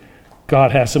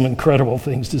 God has some incredible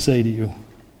things to say to you.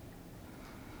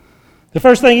 The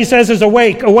first thing he says is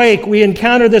awake, awake. We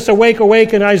encounter this awake,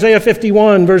 awake in Isaiah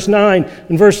 51, verse 9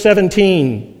 and verse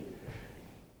 17.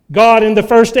 God, in the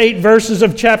first 8 verses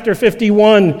of chapter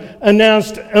 51,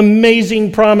 announced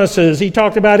amazing promises. He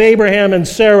talked about Abraham and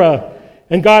Sarah,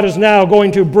 and God is now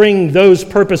going to bring those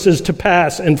purposes to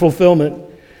pass and fulfillment.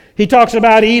 He talks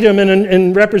about Edom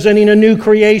and representing a new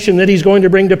creation that he's going to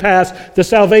bring to pass. The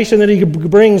salvation that he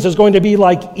brings is going to be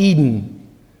like Eden.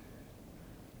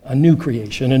 A new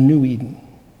creation, a new Eden.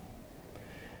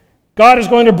 God is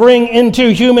going to bring into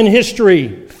human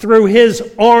history, through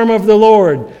his arm of the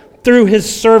Lord, through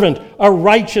his servant, a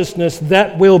righteousness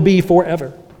that will be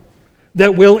forever,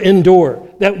 that will endure,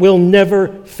 that will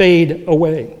never fade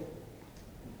away.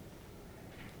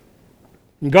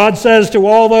 And God says to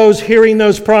all those hearing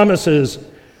those promises,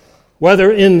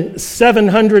 whether in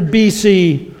 700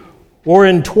 BC or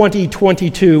in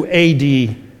 2022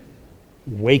 AD,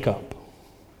 wake up.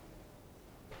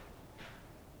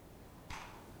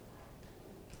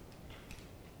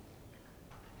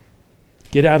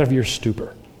 Get out of your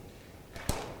stupor.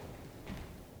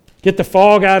 Get the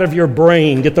fog out of your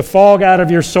brain. Get the fog out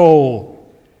of your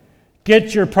soul.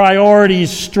 Get your priorities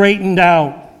straightened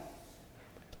out.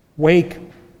 Wake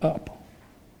up.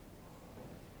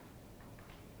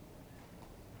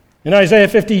 In Isaiah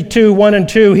 52, 1 and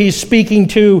 2, he's speaking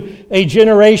to a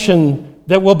generation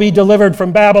that will be delivered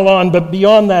from Babylon, but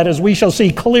beyond that, as we shall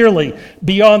see clearly,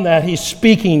 beyond that, he's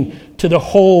speaking to the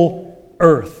whole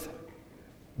earth.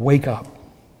 Wake up.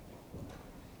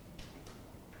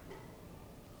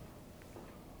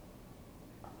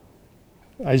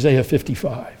 Isaiah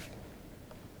 55.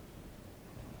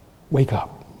 Wake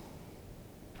up.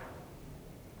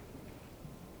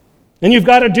 And you've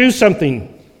got to do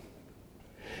something.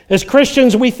 As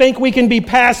Christians, we think we can be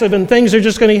passive and things are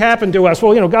just going to happen to us.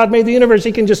 Well, God made the universe.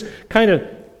 He can just kind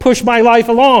of push my life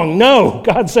along. No,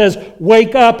 God says,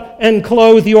 wake up and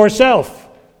clothe yourself.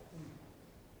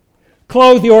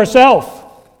 Clothe yourself.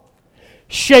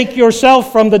 Shake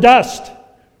yourself from the dust.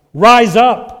 Rise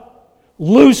up.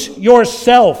 Loose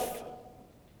yourself.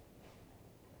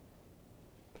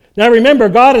 Now remember,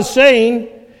 God is saying,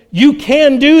 you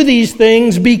can do these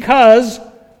things because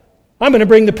I'm going to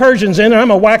bring the Persians in and I'm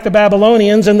going to whack the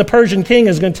Babylonians and the Persian king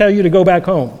is going to tell you to go back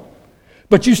home.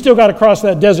 But you still got to cross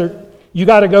that desert. You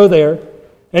got to go there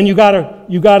and you got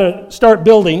to start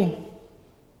building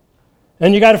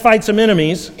and you got to fight some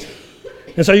enemies.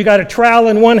 And so you got a trowel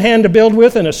in one hand to build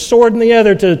with and a sword in the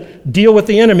other to deal with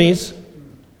the enemies.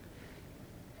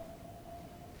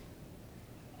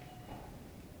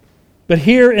 But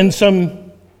here in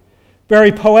some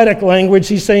very poetic language,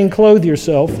 he's saying, clothe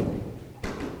yourself.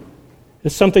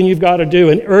 It's something you've got to do,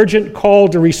 an urgent call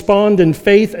to respond in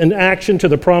faith and action to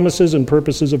the promises and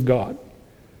purposes of God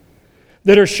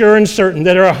that are sure and certain,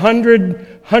 that are 100,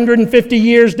 150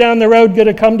 years down the road going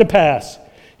to come to pass.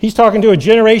 He's talking to a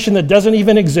generation that doesn't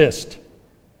even exist.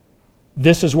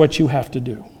 This is what you have to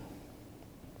do.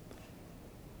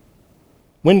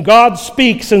 When God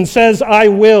speaks and says, I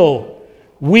will,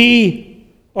 we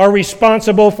are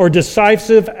responsible for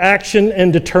decisive action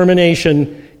and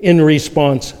determination in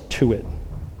response to it.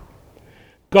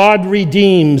 God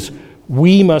redeems.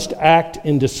 We must act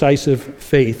in decisive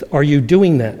faith. Are you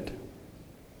doing that?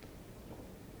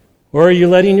 Or are you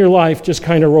letting your life just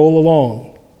kind of roll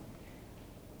along?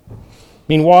 I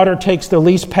mean, water takes the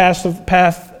least path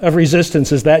of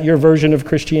resistance. Is that your version of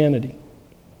Christianity?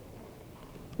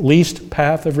 Least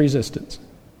path of resistance.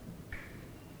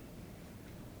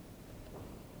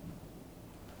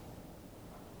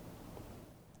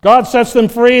 God sets them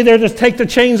free. They're just take the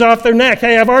chains off their neck.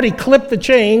 Hey, I've already clipped the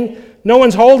chain. No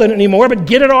one's holding it anymore, but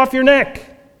get it off your neck.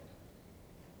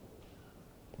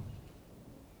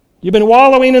 You've been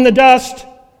wallowing in the dust.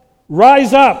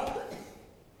 Rise up.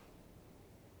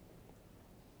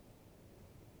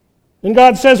 And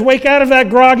God says, wake out of that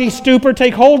groggy stupor,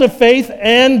 take hold of faith,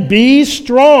 and be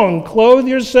strong. Clothe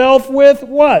yourself with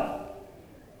what?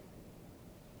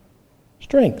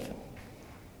 Strength.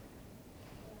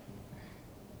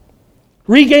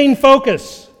 Regain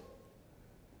focus.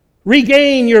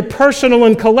 Regain your personal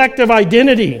and collective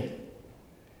identity.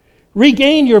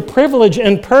 Regain your privilege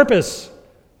and purpose,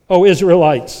 O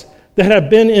Israelites, that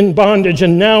have been in bondage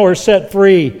and now are set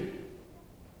free.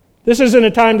 This isn't a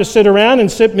time to sit around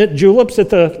and sip mint juleps at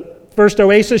the first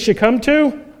oasis you come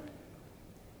to.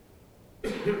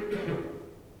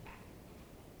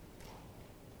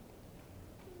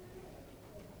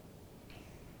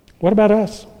 What about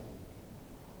us?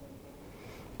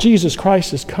 Jesus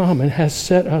Christ has come and has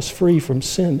set us free from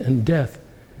sin and death.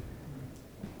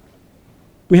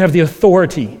 We have the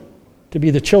authority to be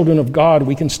the children of God.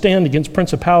 We can stand against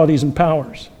principalities and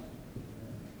powers.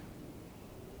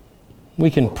 We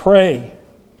can pray.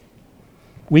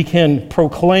 We can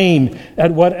proclaim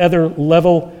at what other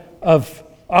level of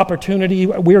opportunity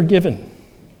we're given.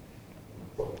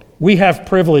 We have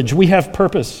privilege. We have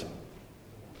purpose.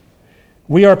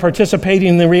 We are participating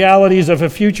in the realities of a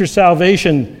future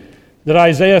salvation that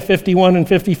Isaiah 51 and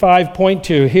 55 point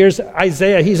to. Here's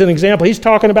Isaiah. He's an example. He's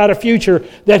talking about a future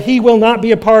that he will not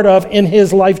be a part of in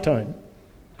his lifetime.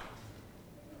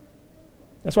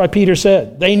 That's why Peter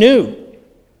said they knew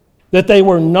that they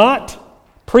were not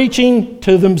preaching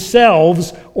to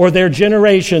themselves or their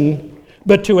generation,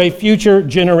 but to a future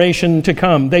generation to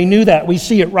come. They knew that. We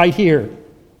see it right here.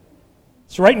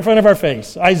 It's right in front of our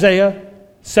face. Isaiah,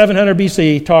 700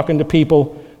 BC, talking to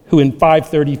people who in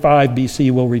 535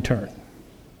 BC will return.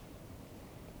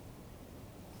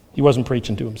 He wasn't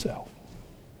preaching to himself.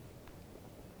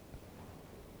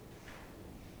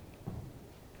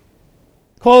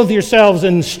 Clothe yourselves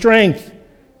in strength.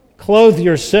 Clothe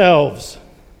yourselves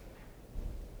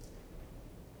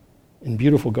in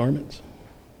beautiful garments.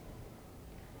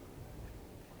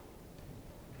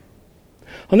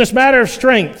 On this matter of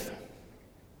strength,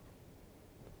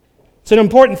 it's an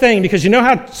important thing because you know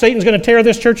how Satan's going to tear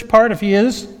this church apart if he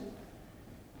is?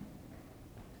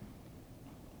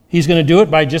 He's going to do it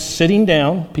by just sitting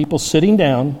down, people sitting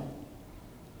down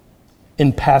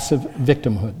in passive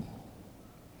victimhood.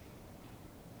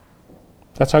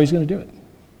 That's how he's going to do it.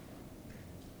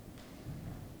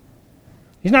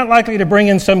 He's not likely to bring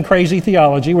in some crazy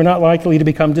theology. We're not likely to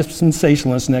become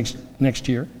dispensationalists next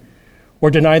year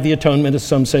or deny the atonement, as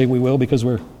some say we will because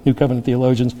we're New Covenant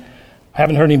theologians. I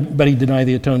haven't heard anybody deny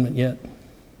the atonement yet.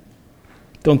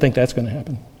 Don't think that's going to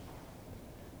happen.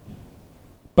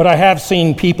 But I have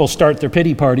seen people start their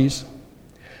pity parties.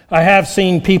 I have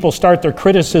seen people start their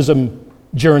criticism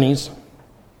journeys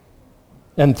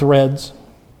and threads.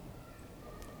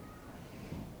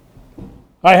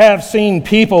 I have seen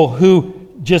people who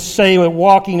just say that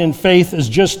walking in faith is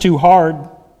just too hard.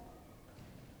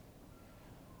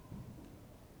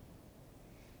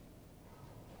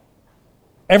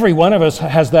 Every one of us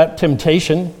has that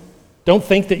temptation. Don't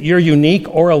think that you're unique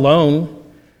or alone.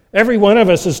 Every one of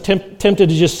us is tempted to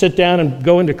just sit down and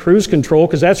go into cruise control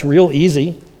because that's real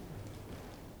easy.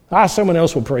 Someone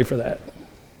else will pray for that.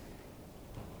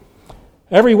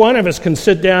 Every one of us can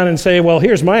sit down and say, well,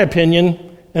 here's my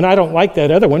opinion, and I don't like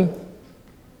that other one.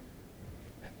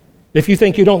 If you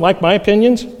think you don't like my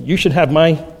opinions, you should have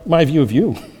my view of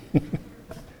you.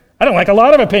 I don't like a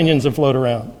lot of opinions that float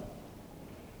around.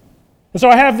 And so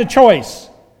I have the choice.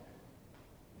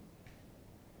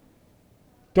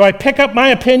 Do I pick up my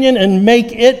opinion and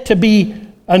make it to be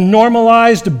a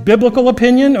normalized biblical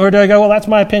opinion? Or do I go, well, that's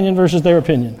my opinion versus their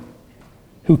opinion?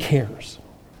 Who cares?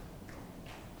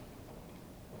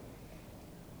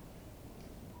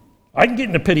 I can get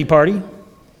in a pity party.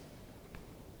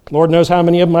 Lord knows how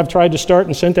many of them I've tried to start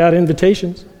and sent out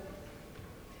invitations.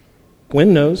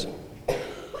 Gwen knows.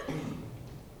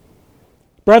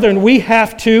 Brethren, we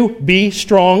have to be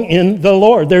strong in the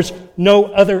Lord. There's no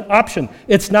other option.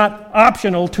 It's not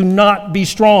optional to not be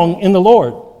strong in the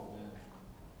Lord.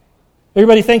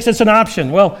 Everybody thinks it's an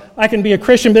option. Well, I can be a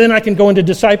Christian, but then I can go into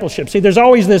discipleship. See, there's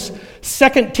always this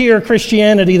second-tier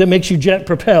Christianity that makes you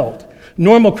jet-propelled.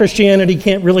 Normal Christianity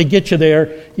can't really get you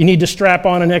there. You need to strap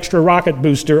on an extra rocket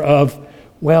booster of,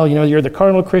 well, you're the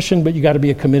carnal Christian, but you got to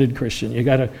be a committed Christian. You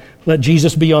got to let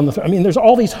Jesus be on the throne. There's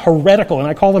all these heretical, and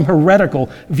I call them heretical,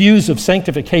 views of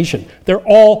sanctification.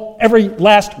 Every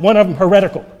last one of them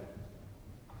heretical.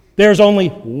 There's only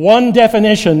one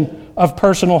definition of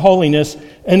personal holiness,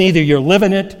 and either you're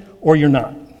living it or you're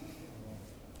not.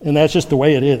 And that's just the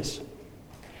way it is.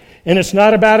 And it's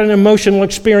not about an emotional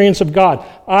experience of God.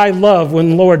 I love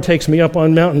when the Lord takes me up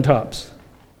on mountaintops.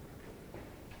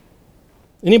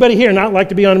 Anybody here not like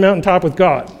to be on a mountaintop with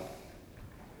God?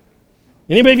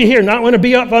 Anybody of you here not want to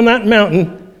be up on that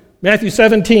mountain, Matthew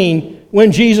 17,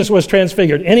 when Jesus was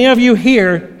transfigured? Any of you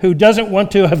here who doesn't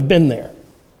want to have been there?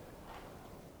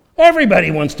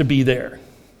 Everybody wants to be there.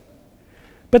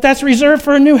 But that's reserved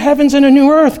for a new heavens and a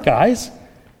new earth, guys.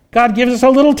 God gives us a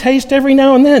little taste every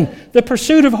now and then. The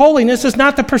pursuit of holiness is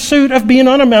not the pursuit of being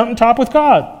on a mountaintop with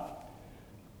God.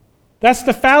 That's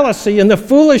the fallacy and the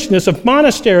foolishness of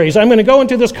monasteries. I'm going to go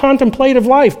into this contemplative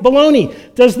life. Baloney.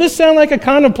 Does this sound like a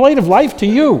contemplative life to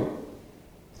you?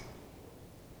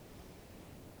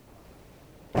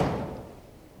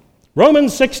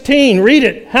 Romans 16, read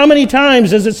it. How many times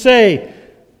does it say,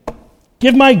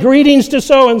 give my greetings to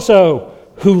so-and-so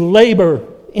who labor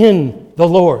in the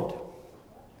Lord?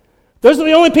 Those are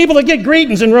the only people that get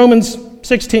greetings in Romans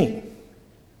 16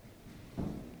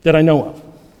 that I know of.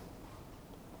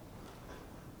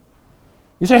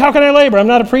 You say, how can I labor? I'm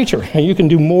not a preacher. You can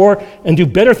do more and do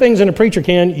better things than a preacher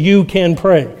can. You can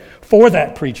pray for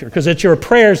that preacher because it's your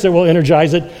prayers that will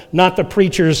energize it, not the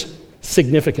preacher's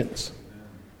significance.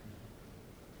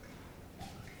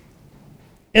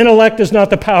 Intellect is not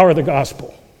the power of the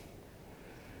gospel.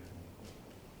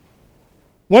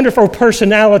 Wonderful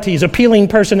personalities, appealing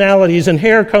personalities, and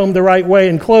hair combed the right way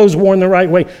and clothes worn the right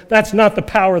way, that's not the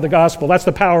power of the gospel. That's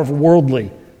the power of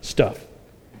worldly stuff.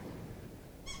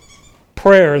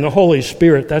 Prayer and the Holy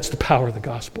Spirit, that's the power of the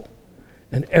gospel.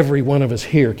 And every one of us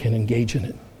here can engage in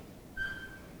it.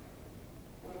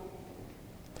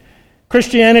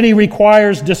 Christianity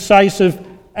requires decisive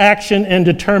action and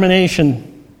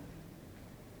determination.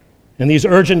 And these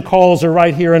urgent calls are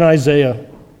right here in Isaiah.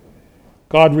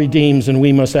 God redeems and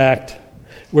we must act.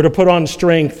 We're to put on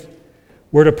strength.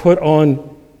 We're to put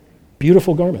on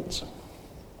beautiful garments.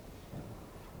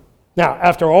 Now,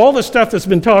 after all the stuff that's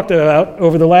been talked about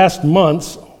over the last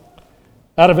months,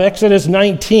 out of Exodus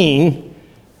 19,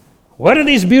 what do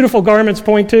these beautiful garments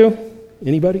point to?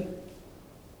 Anybody?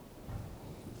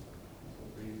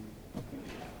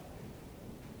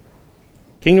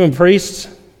 Kingdom of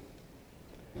priests.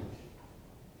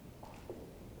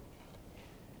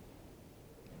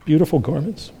 Beautiful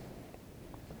garments.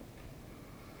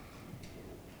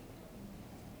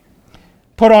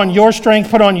 Put on your strength,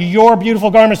 put on your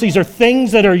beautiful garments. These are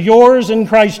things that are yours in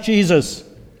Christ Jesus.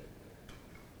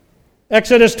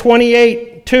 Exodus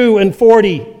 28, 2 and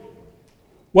 40.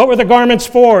 What were the garments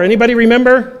for? Anybody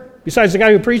remember? Besides the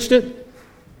guy who preached it?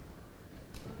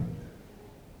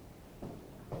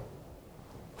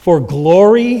 For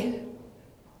glory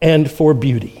and for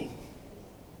beauty.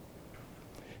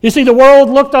 You see, the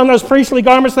world looked on those priestly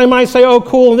garments, they might say, oh,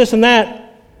 cool, and this and that.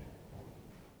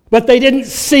 But they didn't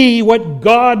see what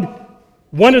God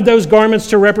wanted those garments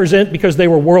to represent because they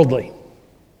were worldly.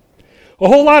 A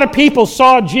whole lot of people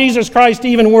saw Jesus Christ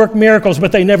even work miracles,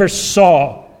 but they never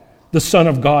saw the Son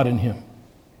of God in him.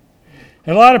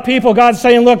 And a lot of people, God's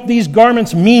saying, look, these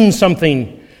garments mean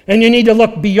something. And you need to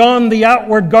look beyond the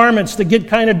outward garments that get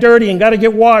kind of dirty and got to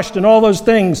get washed and all those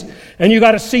things. And you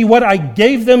got to see what I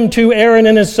gave them to Aaron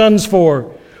and his sons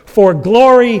for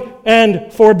glory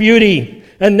and for beauty.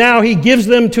 And now he gives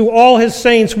them to all his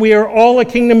saints. We are all a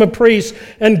kingdom of priests.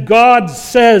 And God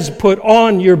says, put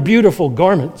on your beautiful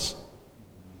garments.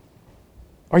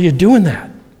 Are you doing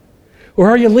that? Or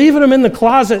are you leaving them in the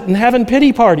closet and having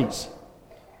pity parties?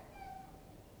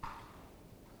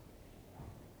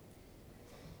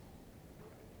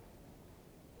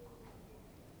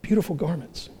 Beautiful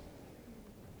garments.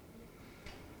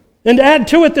 And to add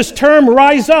to it, this term,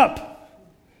 rise up,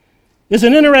 is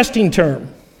an interesting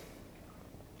term.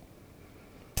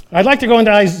 I'd like to go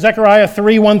into Zechariah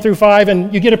 3, 1 through 5,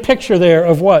 and you get a picture there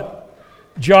of what?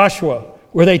 Joshua,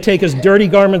 where they take his dirty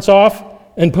garments off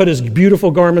and put his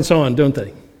beautiful garments on, don't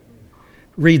they?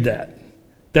 Read that.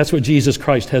 That's what Jesus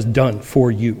Christ has done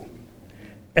for you.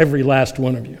 Every last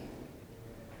one of you.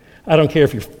 I don't care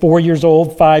if you're 4 years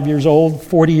old, 5 years old,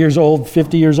 40 years old,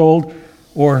 50 years old,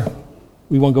 or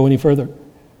we won't go any further.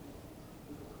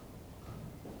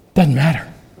 Doesn't matter.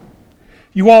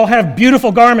 You all have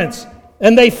beautiful garments.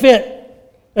 And they fit.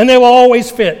 And they will always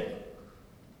fit.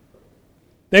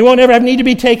 They won't ever need to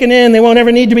be taken in. They won't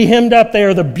ever need to be hemmed up. They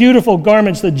are the beautiful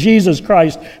garments that Jesus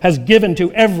Christ has given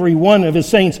to every one of his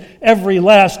saints. Every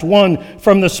last one,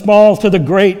 from the small to the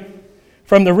great,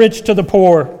 from the rich to the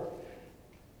poor,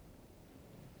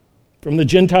 from the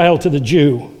Gentile to the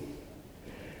Jew.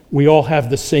 We all have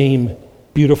the same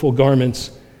beautiful garments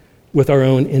with our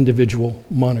own individual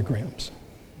monograms.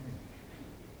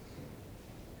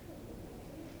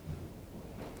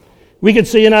 We could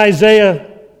see in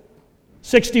Isaiah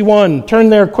 61, turn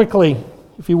there quickly,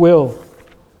 if you will.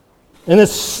 And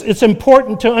it's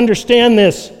important to understand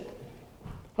this.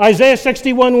 Isaiah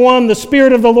 61:1, the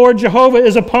Spirit of the Lord Jehovah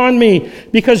is upon me,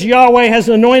 because Yahweh has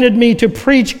anointed me to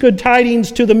preach good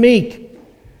tidings to the meek.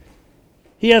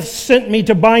 He hath sent me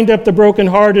to bind up the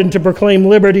brokenhearted and to proclaim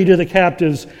liberty to the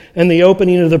captives and the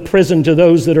opening of the prison to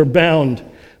those that are bound.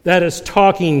 That is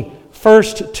talking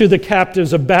first to the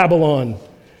captives of Babylon.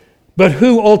 But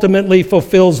who ultimately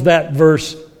fulfills that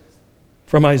verse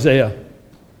from Isaiah?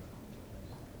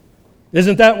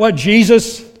 Isn't that what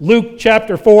Jesus, Luke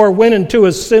chapter 4, went into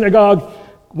a synagogue,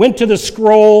 went to the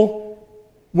scroll,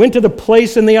 went to the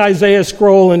place in the Isaiah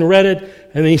scroll and read it,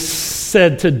 and he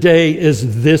said, today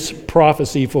is this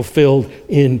prophecy fulfilled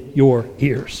in your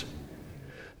ears.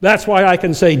 That's why I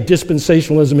can say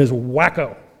dispensationalism is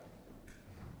wacko.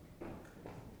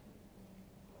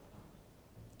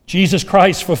 Jesus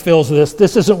Christ fulfills this.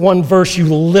 This isn't one verse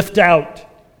you lift out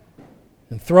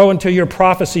and throw into your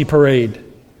prophecy parade.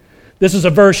 This is a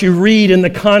verse you read in the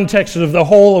context of the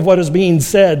whole of what is being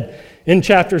said in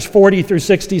chapters 40 through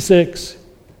 66.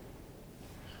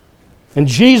 And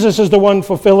Jesus is the one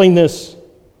fulfilling this.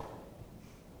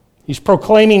 He's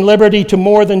proclaiming liberty to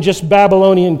more than just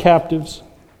Babylonian captives.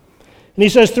 And he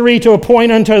says, 3, to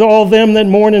appoint unto all them that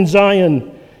mourn in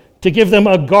Zion, to give them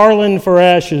a garland for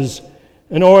ashes,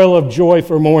 an oil of joy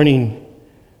for mourning,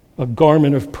 a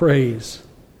garment of praise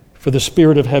for the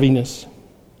spirit of heaviness,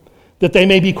 that they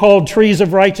may be called trees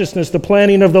of righteousness, the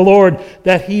planting of the Lord,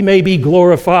 that he may be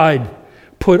glorified.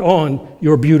 Put on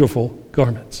your beautiful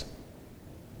garments.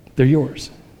 They're yours.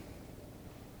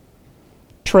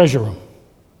 Treasure them.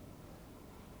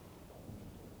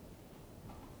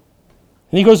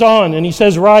 And he goes on and he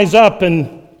says, rise up.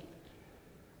 And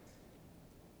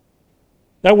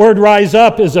that word rise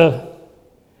up is an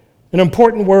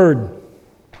important word.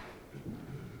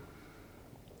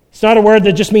 It's not a word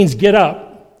that just means get up.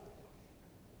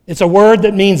 It's a word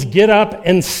that means get up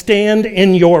and stand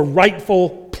in your rightful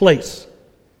place.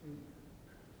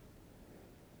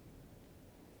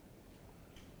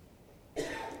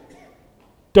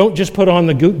 Don't just put on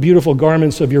the beautiful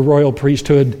garments of your royal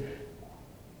priesthood.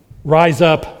 Rise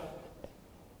up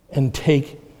and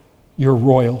take your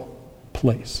royal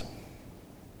place.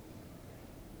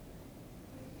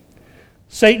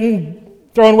 Satan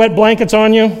throwing wet blankets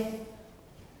on you?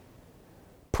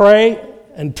 Pray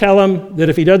and tell him that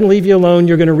if he doesn't leave you alone,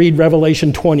 you're going to read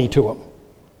Revelation 20 to him.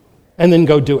 And then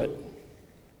go do it.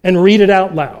 And read it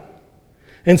out loud.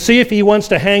 And see if he wants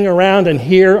to hang around and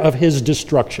hear of his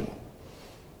destruction.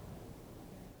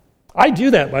 I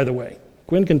do that, by the way.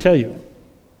 Gwen can tell you.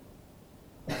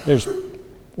 There's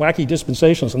wacky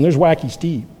dispensationalists and there's wacky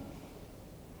Steve.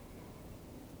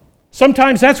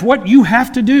 Sometimes that's what you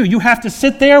have to do. You have to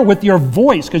sit there with your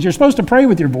voice, because you're supposed to pray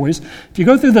with your voice. If you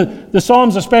go through the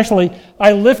Psalms especially,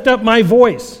 I lift up my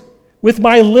voice. With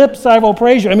my lips I will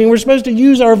praise you. I mean, we're supposed to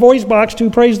use our voice box to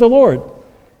praise the Lord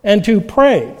and to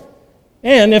pray.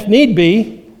 And if need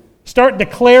be, start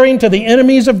declaring to the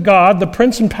enemies of God, the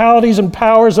principalities and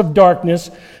powers of darkness,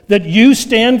 that you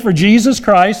stand for Jesus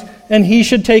Christ and he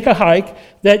should take a hike,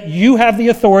 that you have the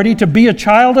authority to be a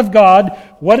child of God.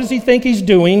 What does he think he's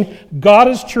doing? God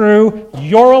is true.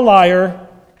 You're a liar.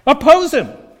 Oppose him.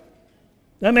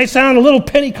 That may sound a little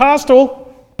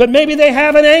Pentecostal, but maybe they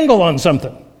have an angle on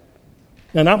something.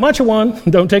 Now, not much of one.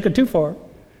 Don't take it too far.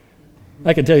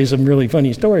 I could tell you some really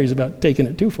funny stories about taking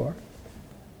it too far.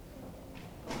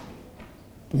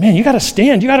 But man, you got to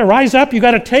stand. You got to rise up. You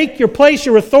got to take your place,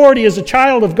 your authority as a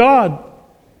child of God.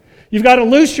 You've got to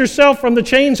loose yourself from the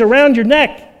chains around your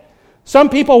neck. Some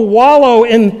people wallow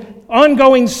in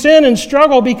ongoing sin and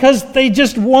struggle because they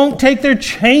just won't take their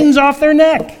chains off their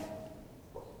neck.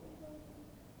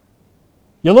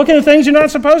 You're looking at things you're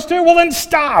not supposed to? Well, then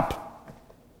stop.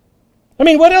 I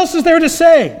mean, what else is there to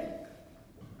say?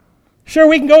 Sure,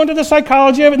 we can go into the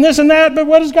psychology of it and this and that, but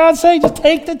what does God say? Just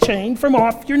take the chain from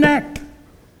off your neck.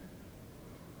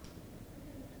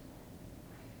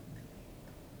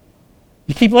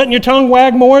 You keep letting your tongue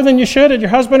wag more than you should at your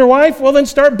husband or wife? Well, then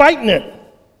start biting it.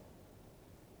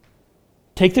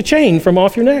 Take the chain from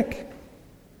off your neck.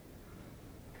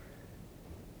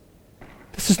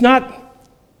 This is not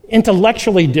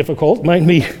intellectually difficult. It might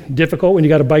be difficult when you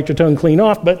got to bite your tongue clean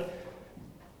off, but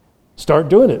start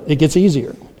doing it. It gets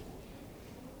easier.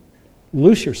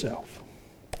 Loose yourself.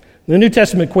 The New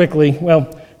Testament quickly,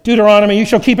 Deuteronomy, you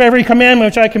shall keep every commandment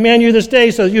which I command you this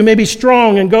day, so that you may be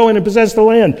strong and go in and possess the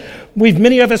land.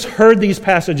 Many of us heard these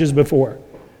passages before.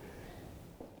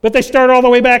 But they start all the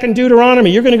way back in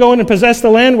Deuteronomy. You're going to go in and possess the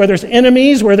land where there's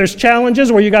enemies, where there's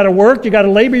challenges, where you got to work, you got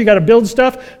to labor, you got to build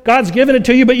stuff. God's given it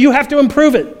to you, but you have to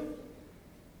improve it.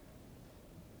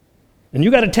 And you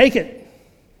got to take it.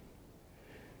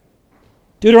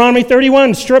 Deuteronomy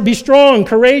 31, be strong,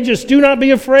 courageous, do not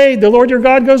be afraid. The Lord your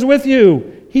God goes with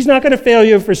you. He's not going to fail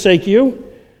you or forsake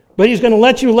you, but He's going to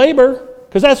let you labor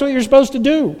because that's what you're supposed to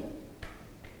do.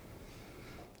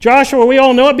 Joshua, we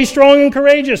all know it, be strong and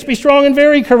courageous. Be strong and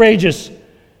very courageous.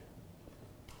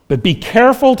 But be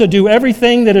careful to do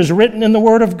everything that is written in the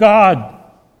Word of God.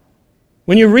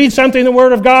 When you read something in the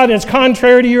Word of God and it's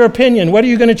contrary to your opinion, what are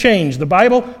you going to change, the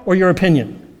Bible or your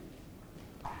opinion?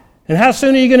 And how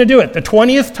soon are you going to do it? The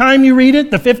 20th time you read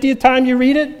it? The 50th time you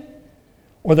read it?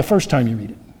 Or the first time you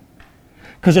read it?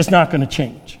 Because it's not going to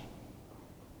change.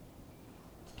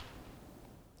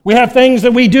 We have things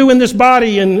that we do in this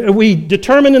body, and we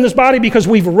determine in this body because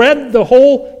we've read the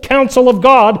whole counsel of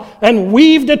God, and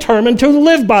we've determined to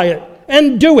live by it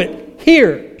and do it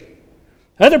here.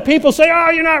 Other people say, oh,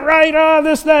 you're not right, oh,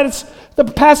 this, that, the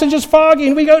passage is foggy.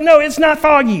 And we go, no, it's not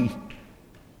foggy.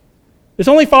 It's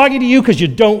only foggy to you because you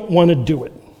don't want to do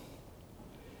it.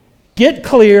 Get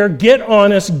clear, get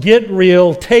honest, get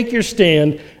real, take your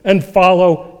stand, and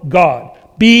follow God.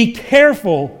 Be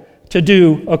careful to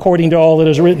do according to all that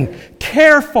is written.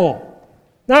 Careful.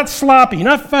 Not sloppy,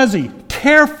 not fuzzy.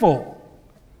 Careful.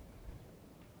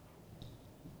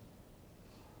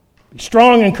 Be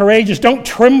strong and courageous. Don't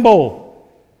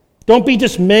tremble. Don't be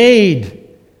dismayed.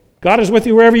 God is with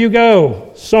you wherever you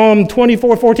go. Psalm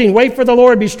 24:14. Wait for the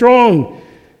Lord. Be strong.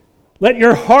 Let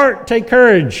your heart take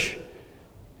courage.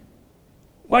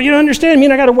 Well, you don't understand. I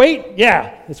mean, I got to wait?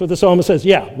 Yeah. That's what the psalmist says.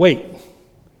 Yeah, wait.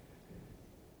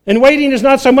 And waiting is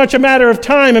not so much a matter of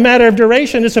time, a matter of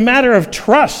duration. It's a matter of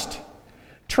trust.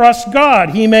 Trust God.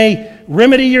 He may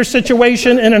remedy your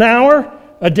situation in an hour,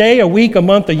 a day, a week, a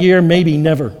month, a year, maybe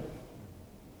never.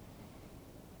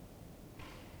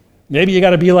 Maybe you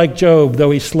got to be like Job.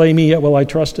 Though he slay me, yet will I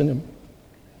trust in him.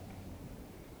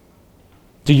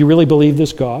 Do you really believe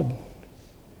this God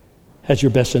has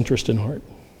your best interest in heart?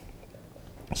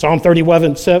 Psalm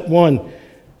 31:1.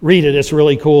 Read it. It's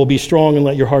really cool. Be strong and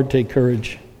let your heart take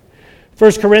courage.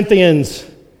 1 Corinthians,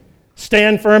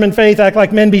 stand firm in faith, act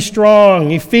like men, be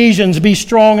strong. Ephesians, be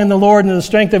strong in the Lord and in the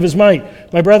strength of His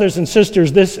might. My brothers and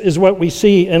sisters, this is what we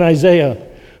see in Isaiah.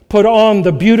 Put on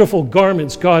the beautiful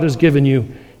garments God has given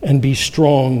you and be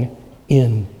strong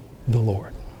in the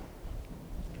Lord.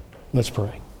 Let's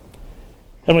pray.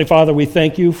 Heavenly Father, we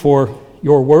thank you for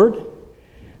your word,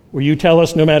 where you tell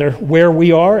us no matter where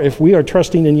we are, if we are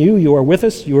trusting in you, you are with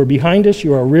us, you are behind us,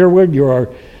 you are rearward,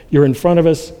 you're in front of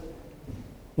us.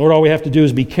 Lord, all we have to do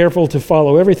is be careful to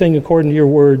follow everything according to your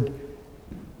word,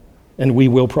 and we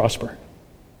will prosper.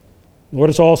 Lord,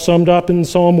 it's all summed up in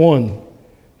Psalm 1,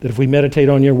 that if we meditate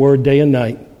on your word day and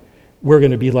night, we're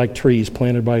going to be like trees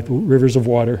planted by rivers of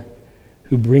water,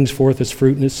 who brings forth its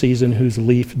fruit in its season, whose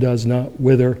leaf does not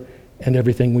wither, and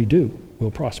everything we do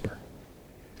will prosper.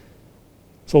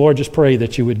 So, Lord, just pray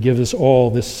that you would give us all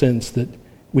this sense that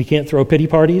we can't throw pity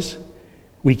parties,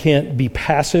 we can't be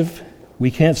passive, we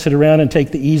can't sit around and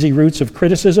take the easy routes of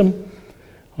criticism.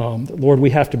 Lord, we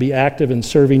have to be active in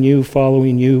serving you,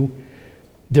 following you,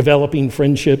 developing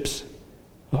friendships,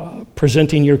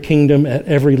 presenting your kingdom at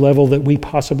every level that we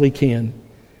possibly can,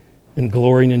 and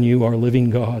glorying in you, our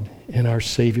living God, and our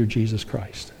Savior, Jesus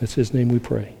Christ. That's His name we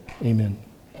pray. Amen.